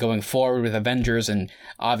 especially going forward with Avengers, and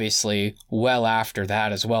obviously well after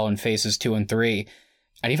that as well in phases 2 and 3,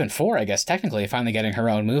 and even 4, I guess, technically, finally getting her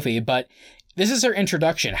own movie. But this is her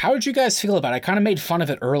introduction. How did you guys feel about it? I kind of made fun of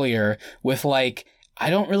it earlier with like,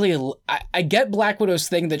 I get Black Widow's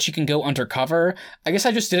thing that she can go undercover. I guess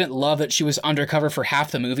I just didn't love that she was undercover for half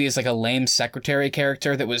the movie as like a lame secretary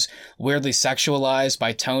character that was weirdly sexualized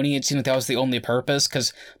by Tony. It seemed like that was the only purpose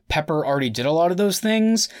because Pepper already did a lot of those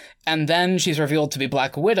things. And then she's revealed to be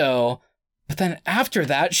Black Widow. But then after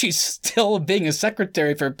that, she's still being a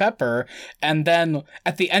secretary for Pepper. And then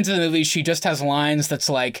at the end of the movie, she just has lines that's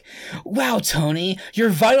like, wow, Tony, your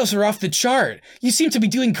vitals are off the chart. You seem to be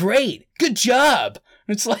doing great. Good job.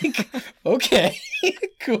 It's like, okay,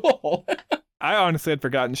 cool. I honestly had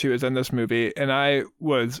forgotten she was in this movie, and I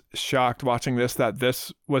was shocked watching this that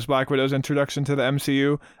this was Black Widow's introduction to the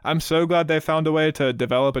MCU. I'm so glad they found a way to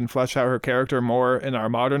develop and flesh out her character more in our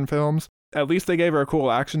modern films. At least they gave her a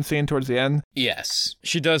cool action scene towards the end. Yes.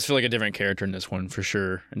 She does feel like a different character in this one, for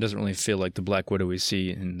sure. It doesn't really feel like the Black Widow we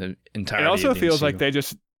see in the entirety. It also of the feels MCU. like they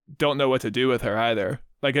just don't know what to do with her either.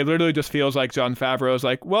 Like, it literally just feels like Jon Favreau's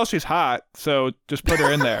like, well, she's hot, so just put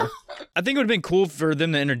her in there. I think it would have been cool for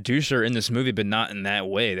them to introduce her in this movie, but not in that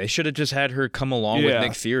way. They should have just had her come along with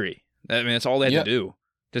Nick Fury. I mean, that's all they had to do.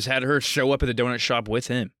 Just had her show up at the donut shop with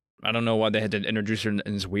him. I don't know why they had to introduce her in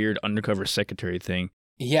this weird undercover secretary thing.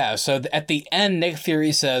 Yeah, so at the end, Nick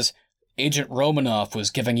Fury says, Agent Romanoff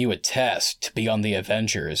was giving you a test to be on the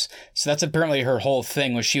Avengers. So that's apparently her whole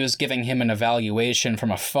thing, was she was giving him an evaluation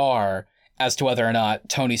from afar as to whether or not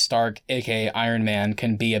Tony Stark, aka Iron Man,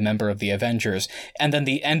 can be a member of the Avengers. And then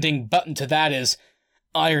the ending button to that is,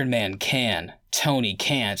 Iron Man can, Tony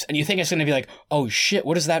can't. And you think it's going to be like, oh shit,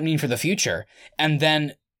 what does that mean for the future? And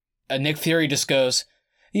then Nick Fury just goes,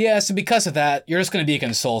 yeah, so because of that, you're just going to be a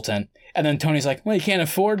consultant. And then Tony's like, well, you can't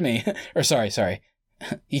afford me. Or sorry.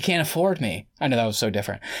 You can't afford me. I know that was so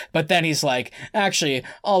different. But then he's like, actually,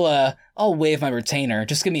 I'll waive my retainer.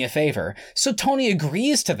 Just give me a favor. So Tony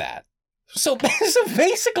agrees to that. So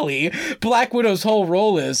basically, Black Widow's whole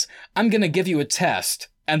role is, I'm going to give you a test.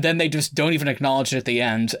 And then they just don't even acknowledge it at the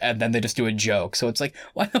end. And then they just do a joke. So it's like,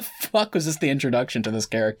 why the fuck was this the introduction to this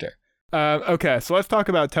character? Okay, so let's talk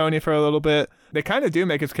about Tony for a little bit. They kind of do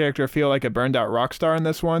make his character feel like a burned out rock star in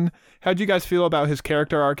this one. How'd you guys feel about his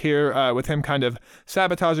character arc here, with him kind of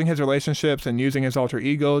sabotaging his relationships and using his alter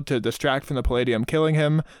ego to distract from the Palladium killing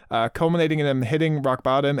him, culminating in him hitting rock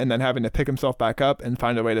bottom and then having to pick himself back up and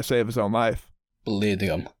find a way to save his own life?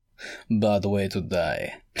 Palladium, bad way to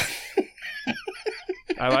die.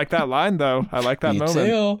 I like that line, though. I like that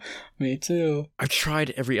moment. Me too. I've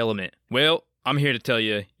tried every element. Well, I'm here to tell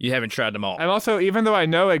you, you haven't tried them all. I'm also, even though I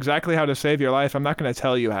know exactly how to save your life, I'm not going to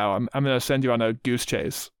tell you how. I'm going to send you on a goose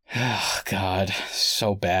chase. Oh, God.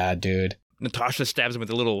 So bad, dude. Natasha stabs him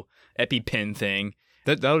with a little EpiPen thing.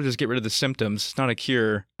 That'll just get rid of the symptoms. It's not a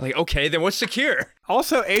cure. Like, okay, then what's the cure?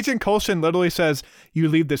 Also, Agent Coulson literally says, you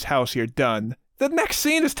leave this house, you're done. The next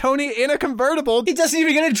scene is Tony in a convertible. He doesn't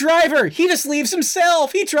even get a driver. He just leaves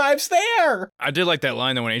himself. He drives there. I did like that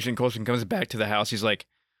line, though, when Agent Coulson comes back to the house. He's like,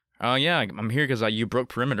 oh, yeah, I'm here because you broke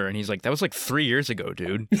perimeter. And he's like, that was like 3 years ago,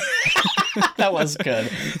 dude. That was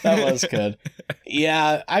good.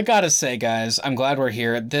 Yeah, I gotta say, guys, I'm glad we're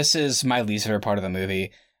here. This is my least favorite part of the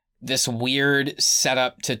movie. this weird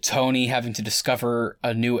setup to Tony having to discover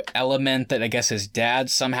a new element that I guess his dad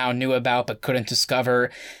somehow knew about but couldn't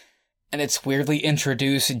discover. And it's weirdly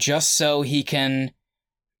introduced just so he can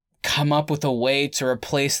come up with a way to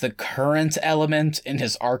replace the current element in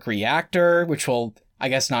his arc reactor, which will, I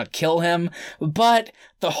guess, not kill him, but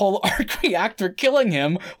the whole arc reactor killing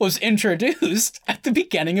him was introduced at the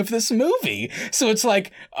beginning of this movie. So it's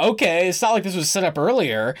like, okay, it's not like this was set up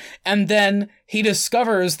earlier, and then he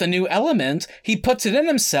discovers the new element, he puts it in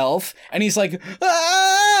himself, and he's like,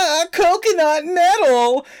 coconut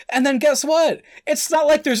metal! And then guess what? It's not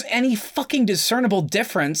like there's any fucking discernible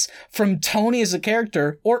difference from Tony as a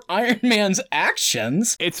character or Iron Man's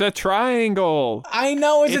actions. It's a triangle. I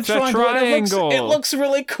know it's a triangle. It looks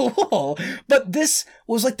really cool. But this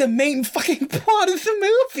was like the main fucking plot of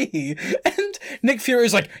the movie. And Nick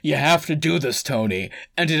Fury's like, you have to do this, Tony.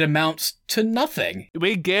 And it amounts to nothing.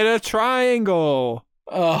 We get a triangle.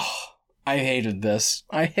 Ugh. I hated this.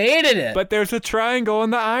 I hated it. But there's a triangle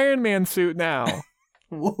in the Iron Man suit now.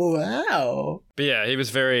 Wow. But yeah, he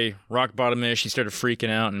was very rock bottom-ish. He started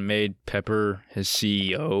freaking out and made Pepper his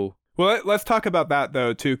CEO. Well, let's talk about that,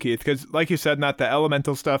 though, too, Keith, because like you said, Matt, the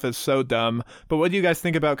elemental stuff is so dumb. But what do you guys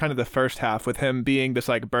think about kind of the first half with him being this,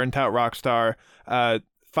 like, burnt-out rock star,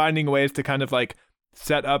 finding ways to kind of, like,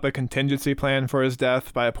 set up a contingency plan for his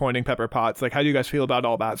death by appointing Pepper Potts? Like, how do you guys feel about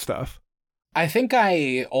all that stuff? I think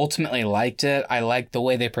I ultimately liked it. I liked the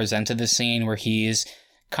way they presented the scene where he's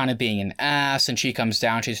kind of being an ass and she comes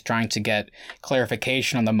down, she's trying to get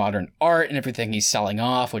clarification on the modern art and everything he's selling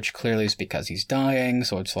off, which clearly is because he's dying,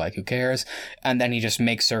 so it's like, who cares? And then he just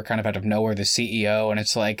makes her kind of out of nowhere the CEO, and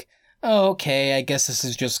it's like, oh, okay, I guess this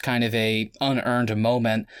is just kind of a unearned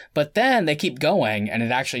moment. But then they keep going, and it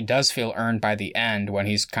actually does feel earned by the end when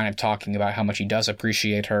he's kind of talking about how much he does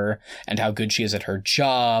appreciate her and how good she is at her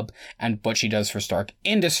job and what she does for Stark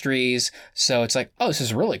Industries. So it's like, oh, this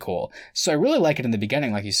is really cool. So I really like it in the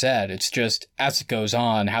beginning, like you said. It's just, as it goes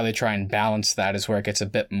on, how they try and balance that is where it gets a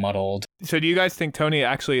bit muddled. So do you guys think Tony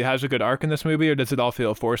actually has a good arc in this movie, or does it all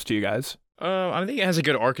feel forced to you guys? I think it has a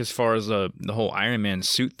good arc as far as the whole Iron Man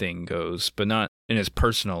suit thing goes, but not in his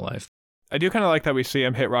personal life. I do kind of like that we see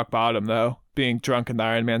him hit rock bottom, though, being drunk in the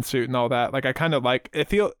Iron Man suit and all that. Like, I kind of like it.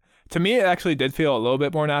 To me, it actually did feel a little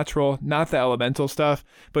bit more natural. Not the elemental stuff,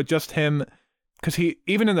 but just him, because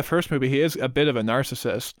even in the first movie, he is a bit of a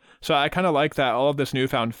narcissist. So I kind of like that all of this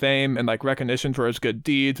newfound fame and like recognition for his good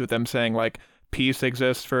deeds, with them saying like, peace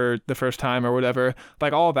exists for the first time or whatever,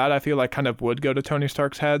 like all of that I feel like kind of would go to Tony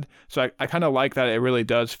Stark's head. So I kind of like that it really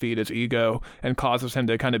does feed his ego and causes him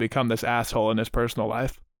to kind of become this asshole in his personal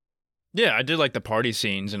life. Yeah, I did like the party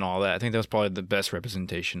scenes and all that. I think that was probably the best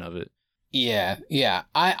representation of it. Yeah.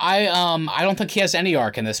 I don't think he has any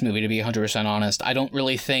arc in this movie, to be 100% honest. I don't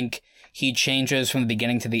really think he changes from the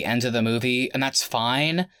beginning to the end of the movie, and that's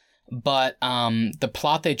fine. But the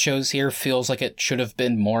plot they chose here feels like it should have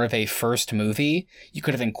been more of a first movie. You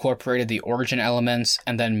could have incorporated the origin elements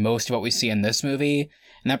and then most of what we see in this movie,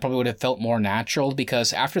 and that probably would have felt more natural,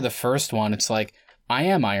 because after the first one, it's like, I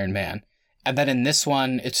am Iron Man. And then in this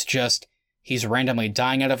one, it's just, he's randomly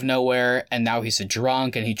dying out of nowhere, and now he's a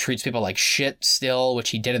drunk, and he treats people like shit still,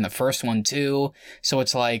 which he did in the first one too. So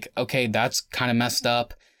it's like, okay, that's kind of messed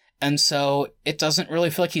up. And so it doesn't really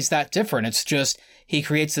feel like he's that different. It's just, he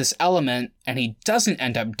creates this element, and he doesn't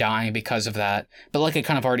end up dying because of that. But like I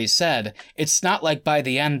kind of already said, it's not like by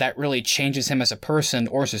the end that really changes him as a person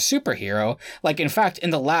or as a superhero. Like, in fact,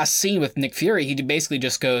 in the last scene with Nick Fury, he basically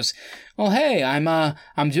just goes, well, hey,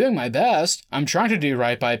 I'm doing my best. I'm trying to do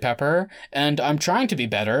right by Pepper, and I'm trying to be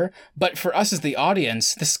better. But for us as the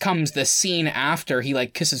audience, this comes the scene after he,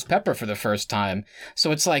 like, kisses Pepper for the first time.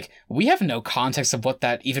 So it's like, we have no context of what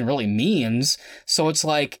that even really means. So it's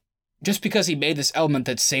like, just because he made this element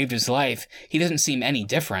that saved his life, he doesn't seem any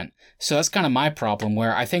different. So that's kind of my problem,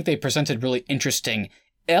 where I think they presented really interesting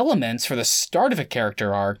elements for the start of a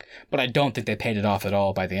character arc, but I don't think they paid it off at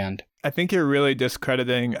all by the end. I think you're really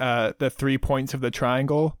discrediting the 3 points of the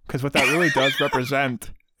triangle, because what that really does represent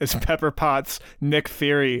is Pepper Potts, Nick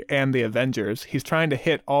Fury, and the Avengers. He's trying to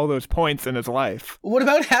hit all those points in his life. What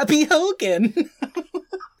about Happy Hogan?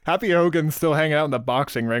 Happy Hogan's still hanging out in the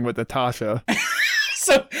boxing ring with Natasha.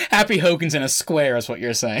 So Happy Hogan's in a square is what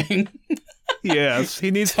you're saying. Yes, he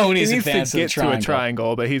needs to get to a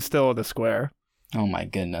triangle, but he's still in the square. Oh my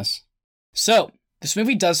goodness. So, this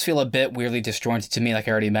movie does feel a bit weirdly disjointed to me, like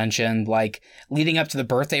I already mentioned. Like, leading up to the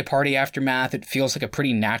birthday party aftermath, it feels like a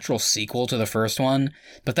pretty natural sequel to the first one.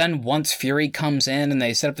 But then once Fury comes in and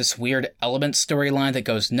they set up this weird element storyline that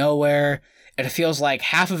goes nowhere, it feels like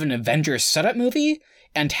half of an Avengers setup movie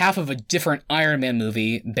and half of a different Iron Man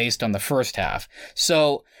movie based on the first half.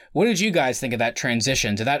 So what did you guys think of that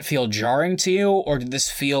transition? Did that feel jarring to you, or did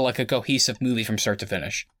this feel like a cohesive movie from start to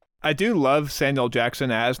finish? I do love Samuel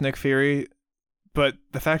Jackson as Nick Fury, but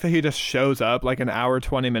the fact that he just shows up like an hour,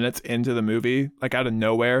 20 minutes into the movie, like out of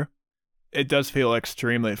nowhere, it does feel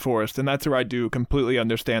extremely forced. And that's where I do completely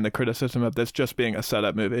understand the criticism of this just being a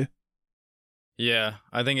setup movie. Yeah,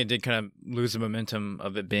 I think it did kind of lose the momentum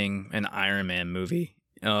of it being an Iron Man movie.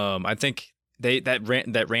 I think that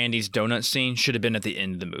Randy's donut scene should have been at the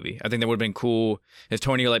end of the movie. I think that would have been cool if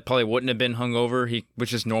Tony probably wouldn't have been hungover. He was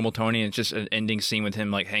just normal Tony, and it's just an ending scene with him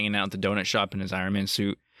like hanging out at the donut shop in his Iron Man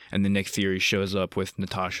suit, and then Nick Fury shows up with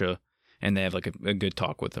Natasha, and they have like a good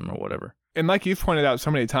talk with him or whatever. And like you've pointed out so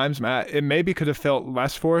many times, Matt, it maybe could have felt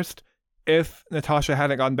less forced if Natasha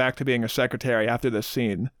hadn't gone back to being a secretary after this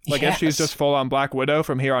scene. Like, if she's just full on Black Widow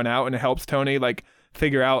from here on out, and it helps Tony like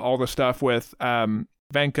figure out all the stuff with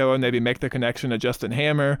Vanko and maybe make the connection to Justin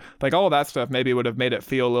Hammer, like all that stuff maybe would have made it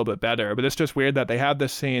feel a little bit better. But it's just weird that they had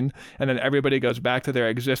this scene and then everybody goes back to their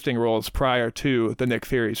existing roles prior to the Nick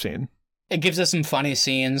Fury scene. It gives us some funny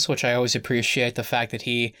scenes, which I always appreciate. The fact that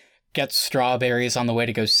he gets strawberries on the way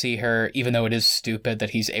to go see her, even though it is stupid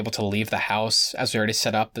that he's able to leave the house, as we already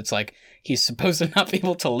set up. It's like he's supposed to not be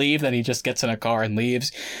able to leave, then he just gets in a car and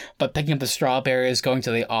leaves. But picking up the strawberries, going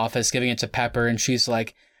to the office, giving it to Pepper, and she's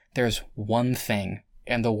like, there's one thing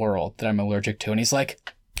in the world that I'm allergic to. And he's like,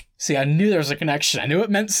 see, I knew there was a connection. I knew it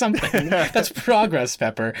meant something. That's progress,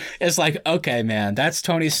 Pepper. It's like, okay, man, that's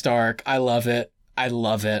Tony Stark. I love it. I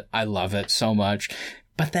love it. I love it so much.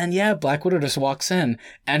 But then, yeah, Black Widow just walks in,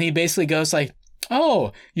 and he basically goes like,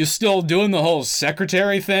 oh, you still doing the whole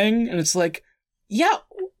secretary thing? And it's like, yeah,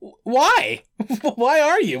 why? Why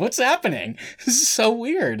are you? What's happening? This is so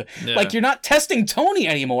weird. Yeah. Like, you're not testing Tony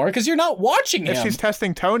anymore because you're not watching him. If she's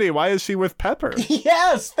testing Tony, why is she with Pepper?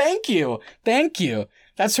 Yes, thank you. Thank you.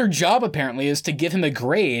 That's her job, apparently, is to give him a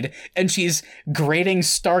grade, and she's grading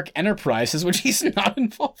Stark Enterprises, which he's not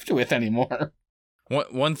involved with anymore.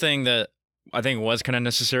 One thing that I think was kind of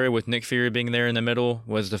necessary with Nick Fury being there in the middle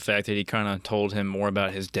was the fact that he kind of told him more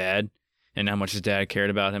about his dad and how much his dad cared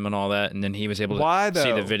about him and all that, and then he was able to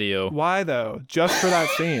see the video. Why, though? Just for that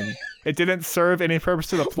scene. It didn't serve any purpose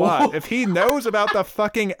to the plot. If he knows about the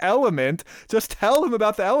fucking element, just tell him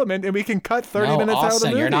about the element and we can cut 30 minutes out of the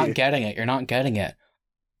movie. You're not getting it. You're not getting it.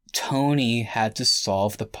 Tony had to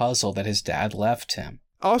solve the puzzle that his dad left him.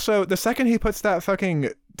 Also, the second he puts that fucking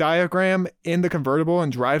diagram in the convertible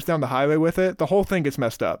and drives down the highway with it, the whole thing gets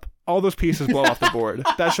messed up. All those pieces blow off the board.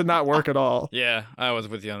 That should not work at all. Yeah, I was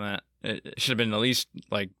with you on that. It should have been at least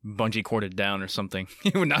like bungee corded down or something.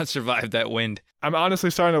 He would not survive that wind. I'm honestly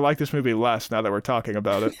starting to like this movie less now that we're talking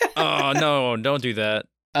about it. Oh, no, don't do that.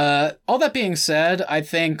 All that being said, I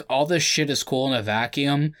think all this shit is cool in a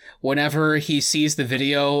vacuum. Whenever he sees the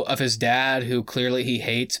video of his dad, who clearly he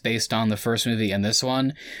hates based on the first movie and this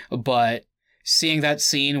one, but seeing that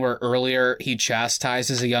scene where earlier he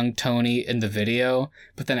chastises a young Tony in the video,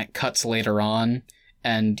 but then it cuts later on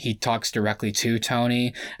and he talks directly to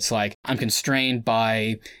Tony. It's like, I'm constrained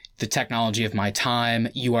by the technology of my time.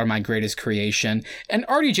 You are my greatest creation. And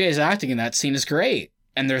RDJ's acting in that scene is great.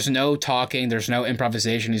 And there's no talking, there's no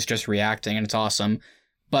improvisation, he's just reacting, and it's awesome.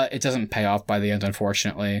 But it doesn't pay off by the end,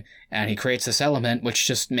 unfortunately. And he creates this element, which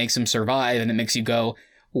just makes him survive, and it makes you go,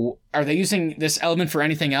 are they using this element for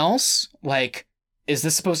anything else? Like, is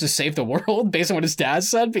this supposed to save the world based on what his dad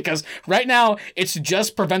said? Because right now, it's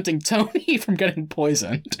just preventing Tony from getting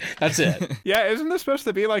poisoned. That's it. Yeah, isn't this supposed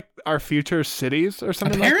to be like our future cities or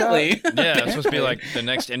something Apparently. like that? Yeah, it's supposed to be like the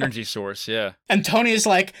next energy source, yeah. And Tony is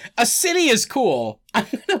like, a city is cool. I'm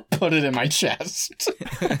going to put it in my chest.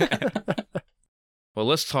 Well,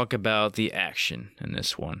 let's talk about the action in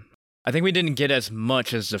this one. I think we didn't get as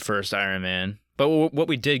much as the first Iron Man, but what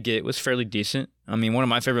we did get was fairly decent. I mean, one of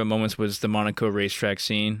my favorite moments was the Monaco racetrack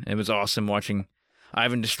scene. It was awesome watching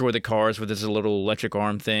Ivan destroy the cars with his little electric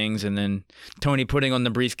arm things, and then Tony putting on the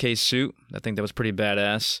briefcase suit. I think that was pretty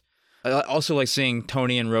badass. I also like seeing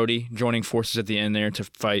Tony and Rhodey joining forces at the end there to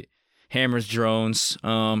fight Hammer's drones.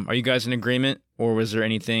 Are you guys in agreement, or was there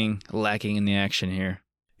anything lacking in the action here?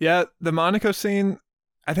 Yeah, the Monaco scene,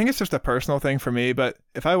 I think it's just a personal thing for me, but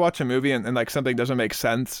if I watch a movie and like something doesn't make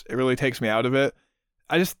sense, it really takes me out of it.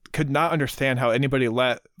 I just could not understand how anybody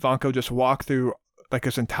let Vanko just walk through like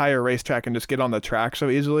this entire racetrack and just get on the track so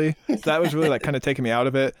easily. So that was really like kind of taking me out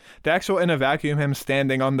of it. The actual in a vacuum, him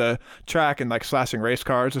standing on the track and like slashing race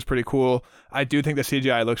cars is pretty cool. I do think the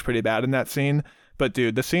CGI looks pretty bad in that scene. But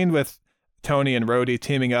dude, the scene with Tony and Rhodey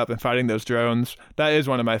teaming up and fighting those drones, that is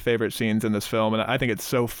one of my favorite scenes in this film. And I think it's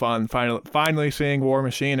so fun finally seeing War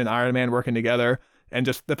Machine and Iron Man working together. And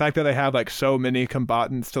just the fact that they have like so many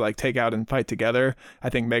combatants to like take out and fight together, I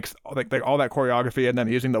think makes like all that choreography and them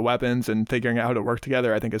using the weapons and figuring out how to work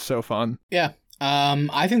together, I think is so fun. Yeah.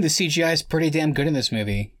 I think the CGI is pretty damn good in this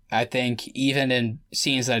movie. I think even in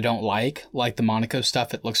scenes that I don't like the Monaco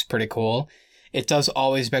stuff, it looks pretty cool. It does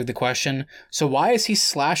always beg the question, so why is he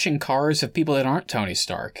slashing cars of people that aren't Tony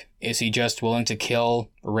Stark? Is he just willing to kill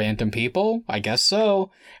random people? I guess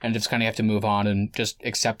so. And just kind of have to move on and just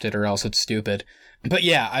accept it or else it's stupid. But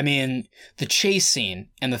yeah, I mean, the chase scene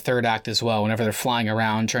in the third act as well, whenever they're flying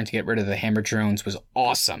around trying to get rid of the hammer drones, was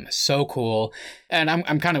awesome. So cool. And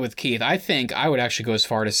I'm kind of with Keith. I think I would actually go as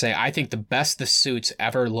far to say I think the best the suits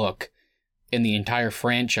ever look in the entire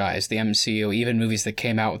franchise, the MCU, even movies that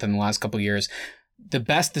came out within the last couple of years, the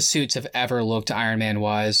best the suits have ever looked Iron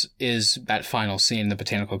Man-wise is that final scene in the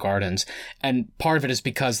Botanical Gardens. And part of it is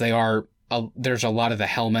because there's a lot of the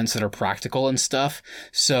helmets that are practical and stuff.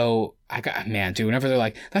 So whenever they're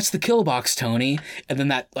like, that's the kill box, Tony. And then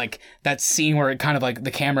that scene where it kind of like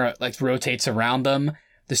the camera like rotates around them,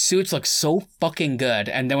 the suits look so fucking good.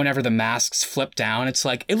 And then whenever the masks flip down, it's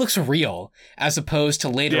like, it looks real as opposed to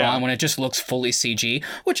later on when it just looks fully CG,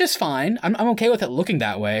 which is fine. I'm okay with it looking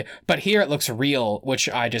that way. But here it looks real, which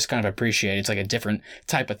I just kind of appreciate. It's like a different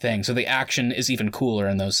type of thing. So the action is even cooler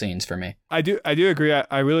in those scenes for me. I do agree.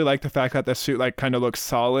 I really like the fact that the suit like kind of looks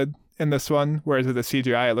solid in this one, whereas with the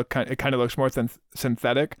CGI, it kind of looks more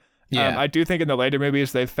synthetic. Yeah. I do think in the later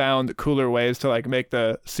movies, they've found cooler ways to like make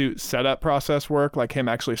the suit setup process work, like him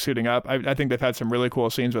actually suiting up. I think they've had some really cool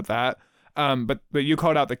scenes with that. But you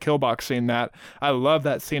called out the kill box scene. That I love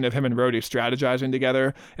that scene of him and Rhodey strategizing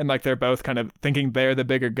together, and like they're both kind of thinking they're the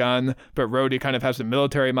bigger gun, but Rhodey kind of has the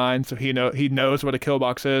military mind, so he knows what a kill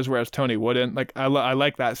box is, whereas Tony wouldn't. Like I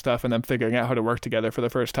like that stuff, and them figuring out how to work together for the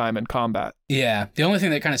first time in combat. Yeah, the only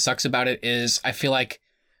thing that kind of sucks about it is I feel like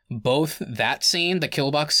both that scene, the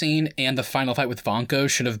kill box scene, and the final fight with Vanko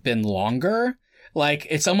should have been longer. Like,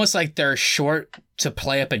 it's almost like they're short to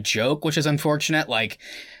play up a joke, which is unfortunate. Like,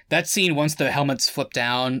 that scene, once the helmets flip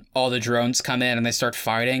down, all the drones come in and they start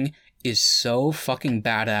fighting, is so fucking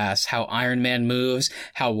badass. How Iron Man moves,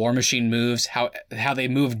 how War Machine moves, how they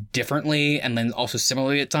move differently and then also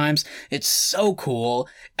similarly at times. It's so cool.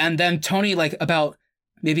 And then Tony, like, about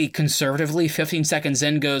maybe conservatively 15 seconds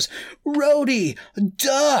in goes, Rhodey,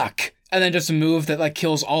 duck! And then just a move that like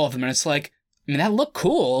kills all of them. And it's like, I mean, that looked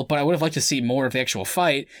cool, but I would have liked to see more of the actual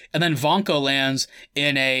fight. And then Vanko lands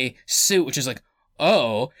in a suit, which is like,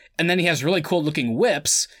 oh. And then he has really cool looking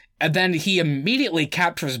whips. And then he immediately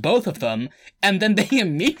captures both of them. And then they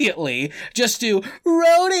immediately just do,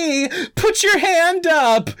 Rhodey, put your hand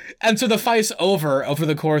up! And so the fight's over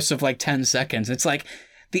the course of like 10 seconds. It's like,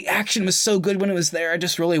 the action was so good when it was there. I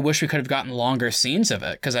just really wish we could have gotten longer scenes of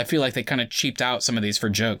it, because I feel like they kind of cheaped out some of these for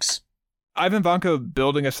jokes. Ivan Vanko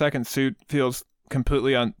building a second suit feels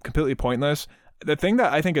completely pointless. The thing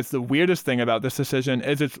that I think is the weirdest thing about this decision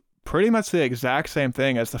is it's pretty much the exact same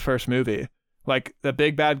thing as the first movie. Like, the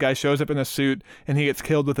big bad guy shows up in a suit and he gets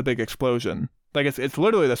killed with a big explosion. Like, it's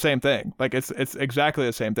literally the same thing. Like, it's exactly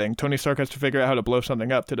the same thing. Tony Stark has to figure out how to blow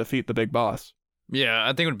something up to defeat the big boss. Yeah, I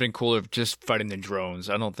think it would have been cooler just fighting the drones.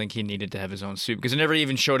 I don't think he needed to have his own suit, because it never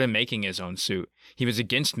even showed him making his own suit. He was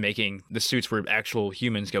against making the suits where actual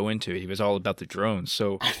humans go into. He was all about the drones.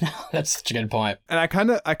 So that's such a good point. And I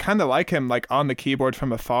kind of like him like on the keyboard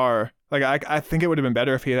from afar. Like I think it would have been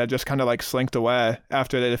better if he had just kind of like slinked away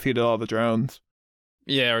after they defeated all the drones.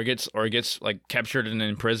 Yeah, or gets like captured and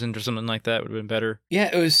imprisoned or something like that would have been better. Yeah,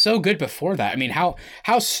 it was so good before that. I mean, how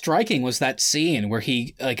striking was that scene where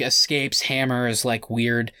he like escapes Hammer's like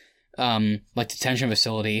weird like detention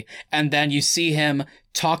facility, and then you see him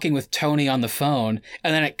talking with Tony on the phone,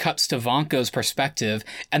 and then it cuts to Vanko's perspective,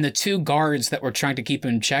 and the two guards that were trying to keep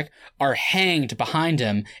him in check are hanged behind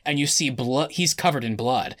him, and you see blood. He's covered in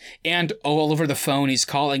blood, and all over the phone he's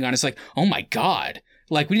calling on. It's like, oh my god.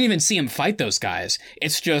 Like, we didn't even see him fight those guys.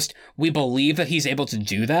 It's just, we believe that he's able to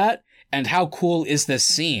do that, and how cool is this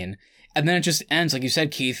scene? And then it just ends, like you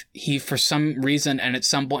said, Keith, he, for some reason, and at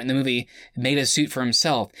some point in the movie, made a suit for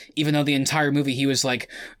himself, even though the entire movie he was like,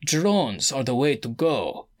 drones are the way to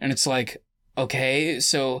go. And it's like, okay,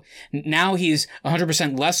 so now he's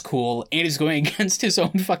 100% less cool, and he's going against his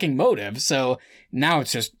own fucking motive, so now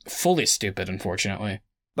it's just fully stupid, unfortunately.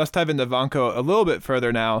 Let's dive into Vanko a little bit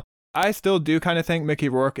further now. I still do kind of think Mickey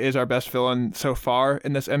Rourke is our best villain so far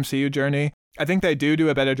in this MCU journey. I think they do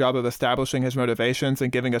a better job of establishing his motivations and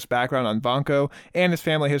giving us background on Vanko and his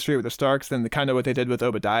family history with the Starks than the kind of what they did with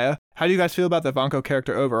Obadiah. How do you guys feel about the Vanko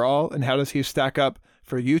character overall, and how does he stack up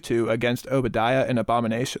for you two against Obadiah and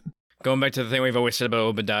Abomination? Going back to the thing we've always said about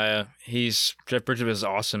Obadiah, Jeff Bridges was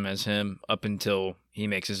awesome as him up until he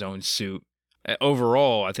makes his own suit.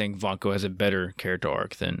 Overall, I think Vanko has a better character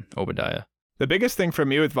arc than Obadiah. The biggest thing for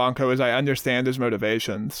me with Vanko is I understand his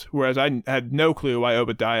motivations, whereas I had no clue why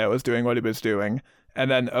Obadiah was doing what he was doing.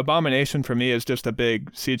 And then Abomination for me is just a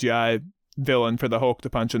big CGI villain for the Hulk to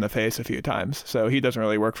punch in the face a few times. So he doesn't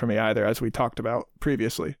really work for me either, as we talked about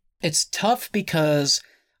previously. It's tough because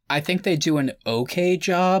I think they do an okay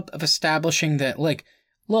job of establishing that, like,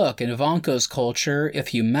 look, in Vanko's culture,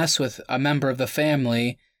 if you mess with a member of the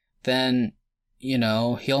family, then, you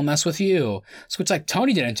know, he'll mess with you. So it's like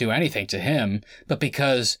Tony didn't do anything to him, but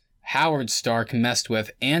because Howard Stark messed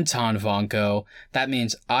with Anton Vanko, that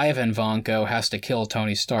means Ivan Vanko has to kill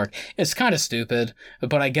Tony Stark. It's kind of stupid,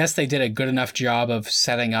 but I guess they did a good enough job of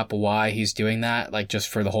setting up why he's doing that, like just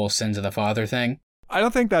for the whole sins of the father thing. I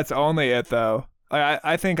don't think that's only it, though.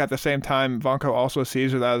 I think at the same time, Vanko also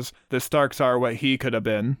sees it as the Starks are what he could have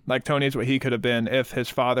been. Like Tony's what he could have been if his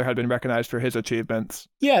father had been recognized for his achievements.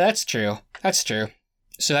 Yeah, that's true. That's true.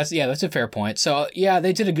 So that's a fair point. So yeah,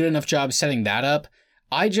 they did a good enough job setting that up.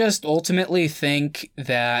 I just ultimately think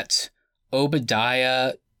that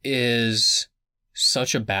Obadiah is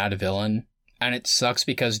such a bad villain. And it sucks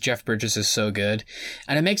because Jeff Bridges is so good.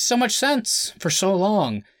 And it makes so much sense for so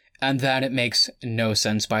long. And then it makes no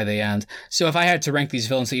sense by the end. So if I had to rank these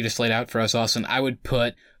villains that you just laid out for us, Austin, I would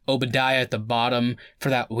put Obadiah at the bottom for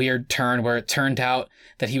that weird turn where it turned out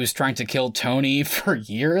that he was trying to kill Tony for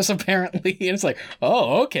years, apparently. And it's like,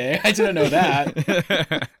 oh, okay, I didn't know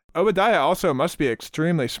that. Obadiah also must be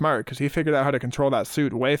extremely smart because he figured out how to control that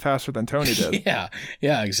suit way faster than Tony did.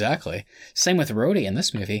 Yeah, exactly. Same with Rhodey in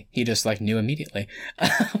this movie. He just knew immediately.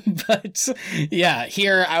 But yeah,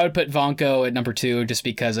 here I would put Vanko at number 2 just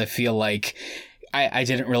because I feel like I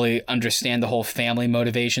didn't really understand the whole family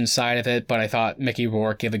motivation side of it, but I thought Mickey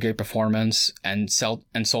Rourke gave a great performance and sold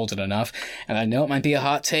it enough. And I know it might be a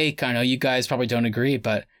hot take. I know you guys probably don't agree,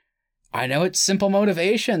 but I know it's simple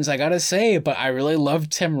motivations, I gotta say, but I really love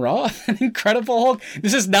Tim Roth and Incredible Hulk.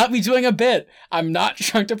 This is not me doing a bit. I'm not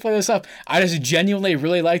trying to play this up. I just genuinely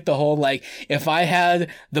really like the whole, if I had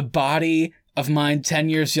the body of mine 10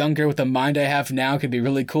 years younger with the mind I have now, could be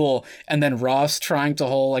really cool. And then Ross trying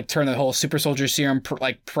to turn the whole super soldier serum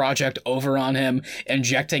project over on him,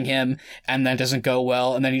 injecting him, and then it doesn't go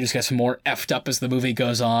well. And then he just gets more effed up as the movie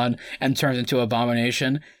goes on and turns into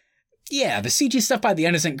Abomination. Yeah, the CG stuff by the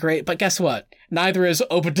end isn't great, but guess what? Neither is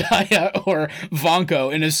Obadiah or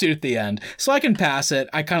Vanko in a suit at the end. So I can pass it.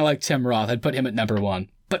 I kind of like Tim Roth. I'd put him at number 1.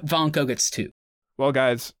 But Vanko gets 2. Well,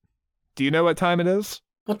 guys, do you know what time it is?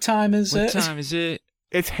 What time is it? What time is it?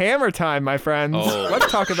 It's Hammer time, my friends. Oh,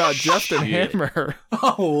 let's talk about Justin Hammer.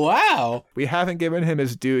 Oh, wow. We haven't given him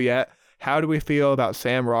his due yet. How do we feel about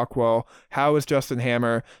Sam Rockwell? How is Justin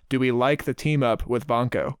Hammer? Do we like the team up with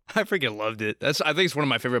Vanko? I freaking loved it. I think it's one of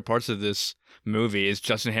my favorite parts of this movie is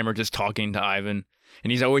Justin Hammer just talking to Ivan.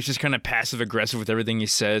 And he's always just kind of passive aggressive with everything he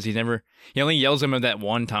says. He only yells at him at that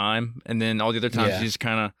one time. And then all the other times he's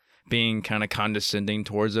kind of being kind of condescending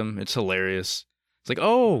towards him. It's hilarious. It's like,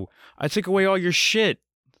 oh, I took away all your shit.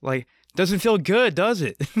 Like, doesn't feel good, does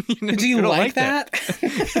it? Do you like that?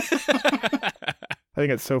 I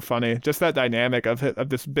think it's so funny. Just that dynamic of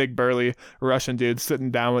this big burly Russian dude sitting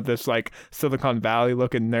down with this Silicon Valley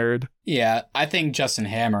looking nerd. Yeah, I think Justin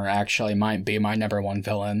Hammer actually might be my number 1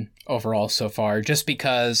 villain overall so far, just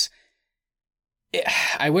because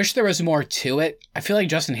I wish there was more to it. I feel like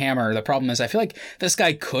Justin Hammer, the problem is I feel like this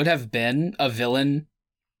guy could have been a villain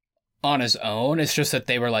on his own. It's just that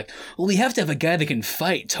they were like, well, we have to have a guy that can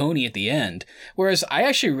fight Tony at the end. Whereas I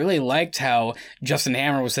actually really liked how Justin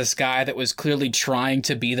Hammer was this guy that was clearly trying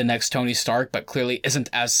to be the next Tony Stark, but clearly isn't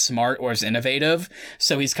as smart or as innovative.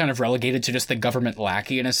 So he's kind of relegated to just the government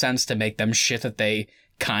lackey in a sense to make them shit that they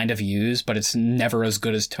kind of use, but it's never as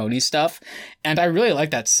good as Tony's stuff. And I really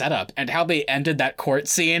like that setup and how they ended that court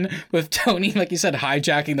scene with Tony, like you said,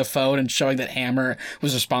 hijacking the phone and showing that Hammer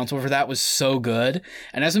was responsible for that was so good.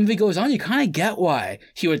 And as the movie goes on, you kind of get why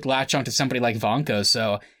he would latch onto somebody like Vanko.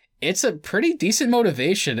 So it's a pretty decent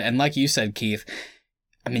motivation. And like you said, Keith,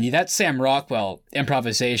 I mean, that Sam Rockwell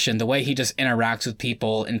improvisation, the way he just interacts with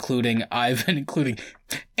people, including Ivan, including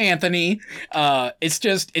Anthony,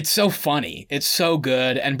 it's so funny. It's so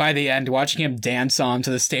good. And by the end, watching him dance on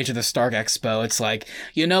to the stage of the Stark Expo, it's like,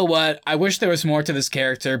 you know what? I wish there was more to this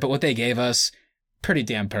character, but what they gave us, pretty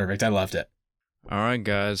damn perfect. I loved it. All right,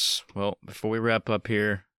 guys. Well, before we wrap up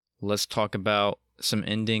here, let's talk about some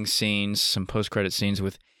ending scenes, some post-credit scenes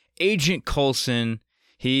with Agent Coulson.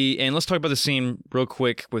 And let's talk about the scene real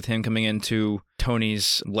quick with him coming into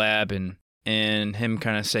Tony's lab and him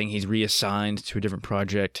kind of saying he's reassigned to a different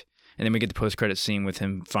project. And then we get the post-credit scene with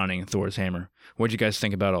him finding Thor's hammer. What'd you guys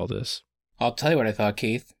think about all this? I'll tell you what I thought,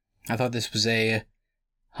 Keith. I thought this was a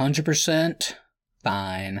 100%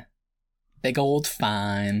 fine. Big old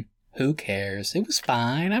fine. Who cares? It was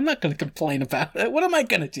fine. I'm not going to complain about it. What am I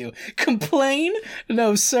going to do? Complain?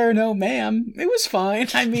 No, sir, no, ma'am. It was fine.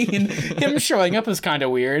 I mean, him showing up is kind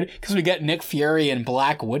of weird because we get Nick Fury and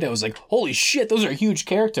Black Widow. It's like, holy shit, those are huge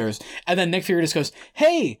characters. And then Nick Fury just goes,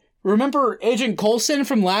 hey, remember Agent Coulson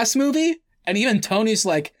from last movie? And even Tony's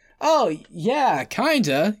like, oh, yeah,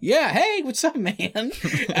 kinda. Yeah, hey, what's up, man?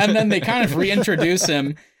 And then they kind of reintroduce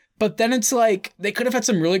him. But then it's like, they could have had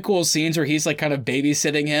some really cool scenes where he's like kind of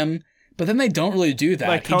babysitting him, but then they don't really do that.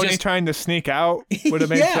 Like Tony trying to sneak out would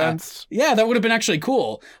have made sense. Yeah, that would have been actually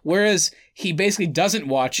cool. Whereas he basically doesn't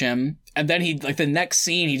watch him, and then he, like the next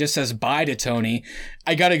scene, he just says bye to Tony.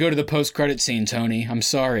 I gotta go to the post-credit scene, Tony. I'm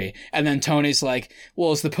sorry. And then Tony's like,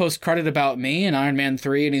 well, is the post-credit about me in Iron Man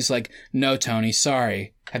 3? And he's like, no, Tony,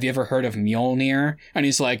 sorry. Have you ever heard of Mjolnir? And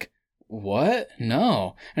he's like, what?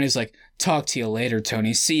 No. And he's like, talk to you later,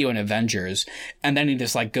 Tony. See you in Avengers. And then he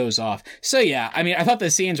just like goes off. So yeah, I mean, I thought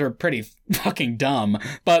the scenes were pretty fucking dumb,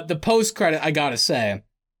 but the post-credit, I gotta say,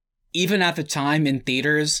 even at the time in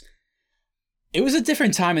theaters, it was a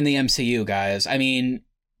different time in the MCU, guys. I mean,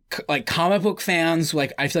 like comic book fans,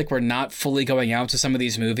 like I feel like we're not fully going out to some of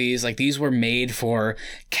these movies. Like these were made for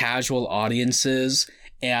casual audiences,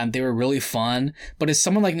 and they were really fun. But as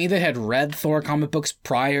someone like me that had read Thor comic books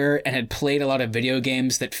prior and had played a lot of video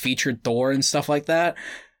games that featured Thor and stuff like that,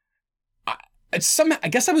 I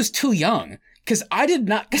guess I was too young. Because at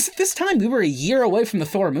this time we were a year away from the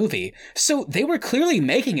Thor movie. So they were clearly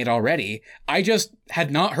making it already. I just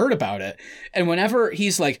had not heard about it. And whenever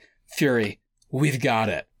he's like, Fury, we've got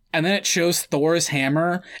it. And then it shows Thor's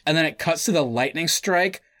hammer, and then it cuts to the lightning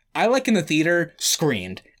strike. I, like in the theater,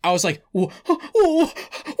 screamed. I was like, what?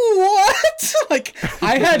 Like,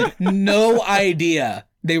 I had no idea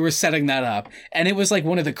they were setting that up. And it was like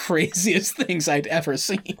one of the craziest things I'd ever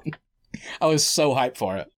seen. I was so hyped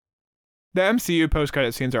for it. The MCU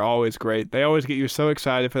post-credit scenes are always great. They always get you so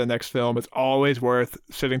excited for the next film. It's always worth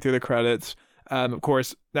sitting through the credits. Of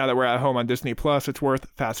course, now that we're at home on Disney Plus, it's worth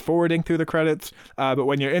fast-forwarding through the credits. But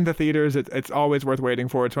when you're in the theaters, it's always worth waiting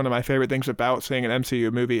for. It's one of my favorite things about seeing an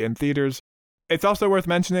MCU movie in theaters. It's also worth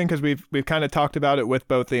mentioning because we've kind of talked about it with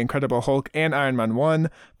both The Incredible Hulk and Iron Man 1,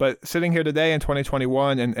 but sitting here today in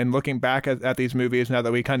 2021 and looking back at these movies now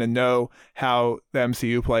that we kind of know how the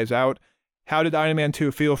MCU plays out, how did Iron Man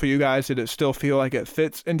 2 feel for you guys? Did it still feel like it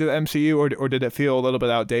fits into the MCU, or did it feel a little bit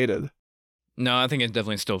outdated? No, I think it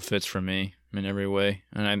definitely still fits for me in every way.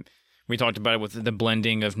 And we talked about it with the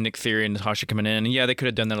blending of Nick Fury and Natasha coming in. And yeah, they could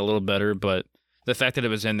have done that a little better, but the fact that it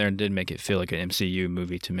was in there did make it feel like an MCU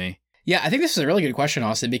movie to me. Yeah, I think this is a really good question,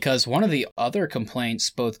 Austin, because one of the other complaints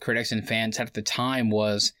both critics and fans had at the time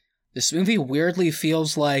was this movie weirdly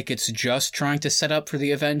feels like it's just trying to set up for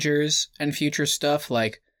the Avengers and future stuff.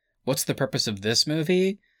 Like, what's the purpose of this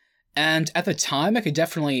movie? And at the time, I could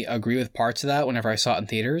definitely agree with parts of that whenever I saw it in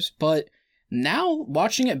theaters. But now,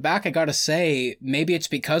 watching it back, I gotta say, maybe it's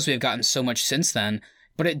because we've gotten so much since then,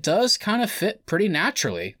 but it does kind of fit pretty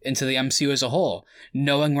naturally into the MCU as a whole.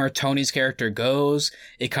 Knowing where Tony's character goes,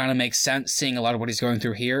 it kind of makes sense seeing a lot of what he's going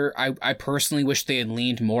through here. I personally wish they had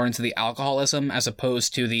leaned more into the alcoholism as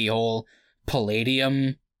opposed to the whole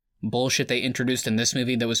palladium bullshit they introduced in this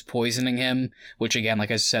movie that was poisoning him, which again,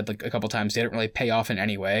 like I said like a couple times, didn't really pay off in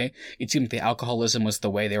any way. It seemed the alcoholism was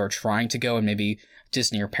the way they were trying to go, and maybe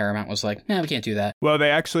Disney or Paramount was like, we can't do that. Well,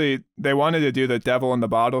 they wanted to do the devil in the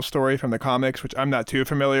bottle story from the comics, which I'm not too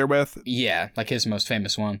familiar with. Yeah, like his most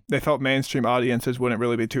famous one. They felt mainstream audiences wouldn't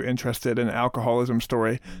really be too interested in an alcoholism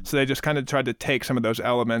story, so they just kind of tried to take some of those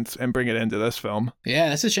elements and bring it into this film. Yeah,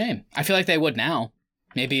 that's a shame. I feel like they would now.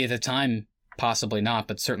 Maybe at the time, possibly not,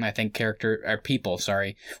 but certainly I think people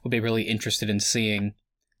would be really interested in seeing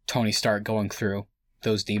Tony Stark going through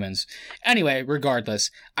those demons. Anyway, regardless,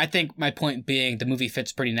 I think my point being the movie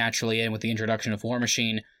fits pretty naturally in with the introduction of War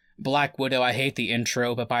Machine. Black Widow, I hate the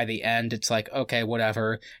intro, but by the end, it's like, okay,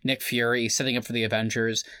 whatever. Nick Fury, setting up for the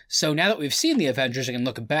Avengers. So now that we've seen the Avengers and can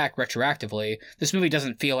look back retroactively, this movie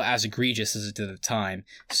doesn't feel as egregious as it did at the time.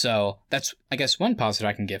 So that's, I guess, one positive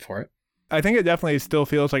I can give for it. I think it definitely still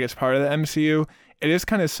feels like it's part of the MCU. It is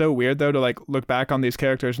kind of so weird, though, to like look back on these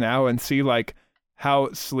characters now and see like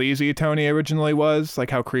how sleazy Tony originally was,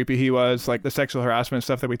 like how creepy he was, like the sexual harassment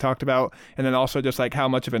stuff that we talked about, and then also just like how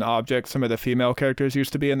much of an object some of the female characters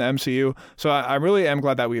used to be in the MCU. So I really am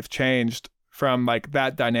glad that we've changed from like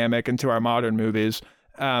that dynamic into our modern movies.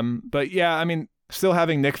 But yeah, I mean, still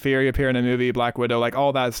having Nick Fury appear in a movie, Black Widow, like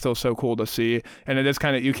all that is still so cool to see. And it is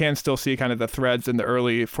kind of, you can still see kind of the threads in the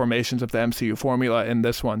early formations of the MCU formula in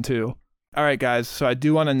this one too. All right, guys. So I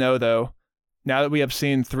do want to know though, Now that we have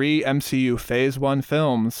seen 3 MCU Phase One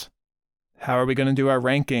films, how are we going to do our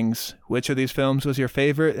rankings? Which of these films was your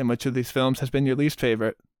favorite, and which of these films has been your least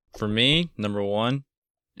favorite? For me, number 1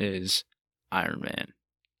 is Iron Man.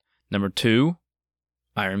 Number 2,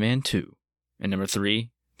 Iron Man 2. And number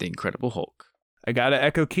 3, The Incredible Hulk. I gotta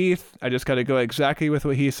echo Keith. I just gotta go exactly with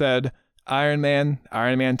what he said. Iron Man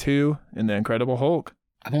 2, and The Incredible Hulk.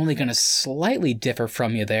 I'm only going to slightly differ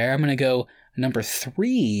from you there. I'm going to go number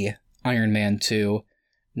 3, Iron Man 2.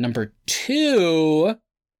 Number 2,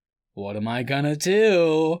 what am I going to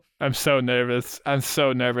do? I'm so nervous. I'm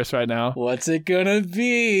so nervous right now. What's it going to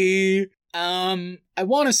be? I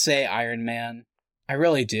want to say Iron Man. I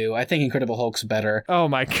really do. I think Incredible Hulk's better. Oh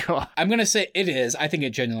my god. I'm going to say it is. I think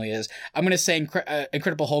it genuinely is. I'm going to say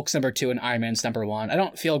Incredible Hulk's number 2 and Iron Man's number 1. I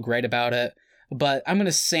don't feel great about it, but I'm going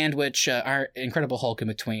to sandwich our Incredible Hulk in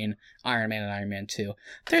between Iron Man and Iron Man 2.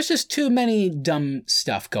 There's just too many dumb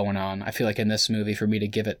stuff going on, I feel like, in this movie for me to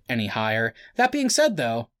give it any higher. That being said,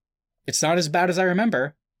 though, it's not as bad as I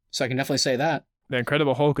remember, so I can definitely say that. The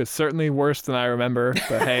Incredible Hulk is certainly worse than I remember,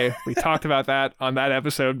 but hey, we talked about that on that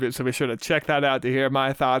episode, so be sure to check that out to hear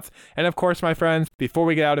my thoughts. And of course, my friends, before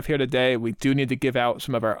we get out of here today, we do need to give out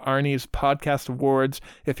some of our Arnie's Podcast Awards.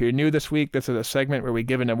 If you're new this week, this is a segment where we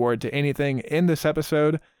give an award to anything in this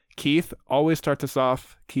episode. Keith always starts us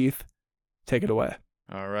off. Keith, take it away.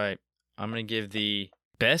 All right. I'm going to give the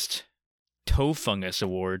Best Toe Fungus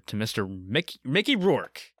Award to Mr. Mickey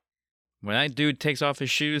Rourke. When that dude takes off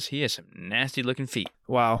his shoes, he has some nasty-looking feet.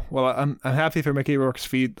 Wow. Well, I'm happy for Mickey Rourke's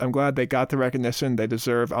feet. I'm glad they got the recognition they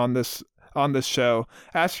deserve on this show.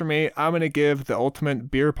 As for me, I'm going to give the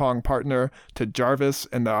ultimate beer pong partner to Jarvis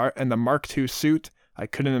and the Mark II suit. I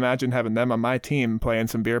couldn't imagine having them on my team playing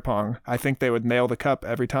some beer pong. I think they would nail the cup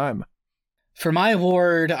every time. For my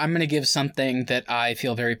award, I'm going to give something that I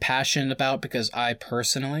feel very passionate about because I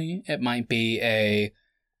personally, it might be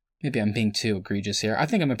maybe I'm being too egregious here. I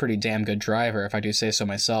think I'm a pretty damn good driver, if I do say so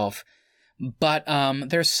myself. But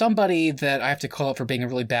there's somebody that I have to call out for being a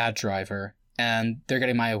really bad driver, and they're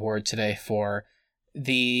getting my award today for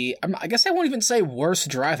I guess I won't even say worst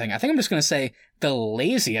driving. I think I'm just going to say the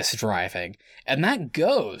laziest driving. And that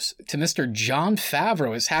goes to Mr. Jon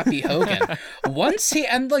Favreau as Happy Hogan.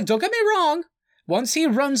 Don't get me wrong, once he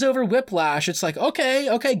runs over Whiplash, it's like,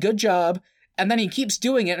 okay, good job. And then he keeps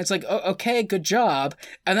doing it, and it's like, oh, okay, good job.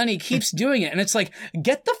 And then he keeps doing it, and it's like,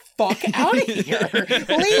 get the fuck out of here.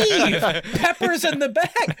 Leave. Pepper's in the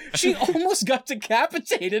back. She almost got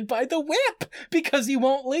decapitated by the whip because he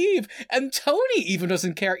won't leave. And Tony even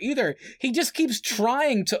doesn't care either. He just keeps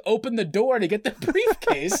trying to open the door to get the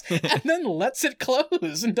briefcase and then lets it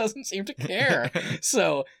close and doesn't seem to care.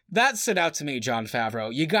 So that stood out to me, Jon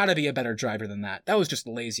Favreau. You gotta be a better driver than that. That was just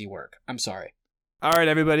lazy work. I'm sorry. All right,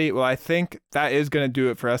 everybody. Well, I think that is going to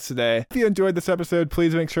do it for us today. If you enjoyed this episode,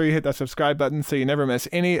 please make sure you hit that subscribe button so you never miss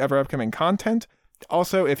any of our upcoming content.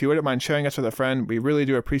 Also, if you wouldn't mind sharing us with a friend, we really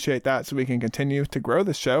do appreciate that so we can continue to grow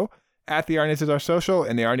the show. At The Arnies is our social,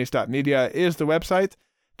 and thearnies.media is the website.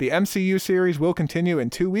 The MCU series will continue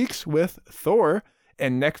in 2 weeks with Thor.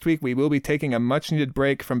 And next week, we will be taking a much-needed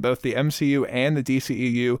break from both the MCU and the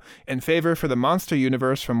DCEU in favor for the Monster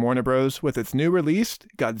Universe from Warner Bros. With its new release,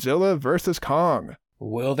 Godzilla vs. Kong.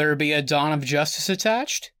 Will there be a Dawn of Justice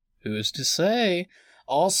attached? Who's to say?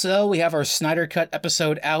 Also, we have our Snyder Cut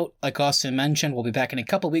episode out. Like Austin mentioned, we'll be back in a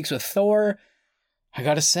couple weeks with Thor. I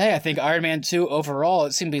gotta say, I think Iron Man 2 overall,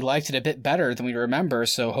 it seemed we liked it a bit better than we remember,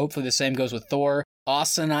 so hopefully the same goes with Thor.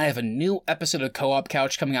 Austin and I have a new episode of Co-op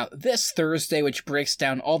Couch coming out this Thursday, which breaks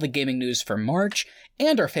down all the gaming news for March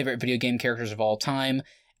and our favorite video game characters of all time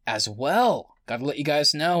as well. Gotta let you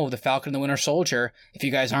guys know, The Falcon and the Winter Soldier. If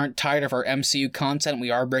you guys aren't tired of our MCU content,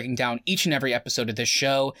 we are breaking down each and every episode of this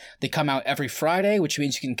show. They come out every Friday, which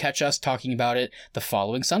means you can catch us talking about it the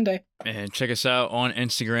following Sunday. And check us out on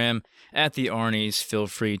Instagram at The Arnies. Feel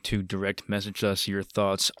free to direct message us your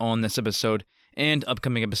thoughts on this episode and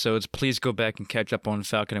upcoming episodes. Please go back and catch up on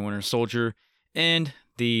Falcon and Winter Soldier and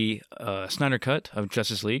the Snyder Cut of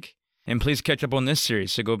Justice League. And please catch up on this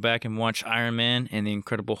series. So go back and watch Iron Man and the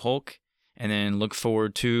Incredible Hulk. And then look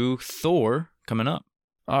forward to Thor coming up.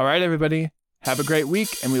 All right, everybody. Have a great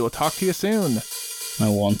week, and we will talk to you soon. I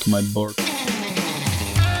want my bark.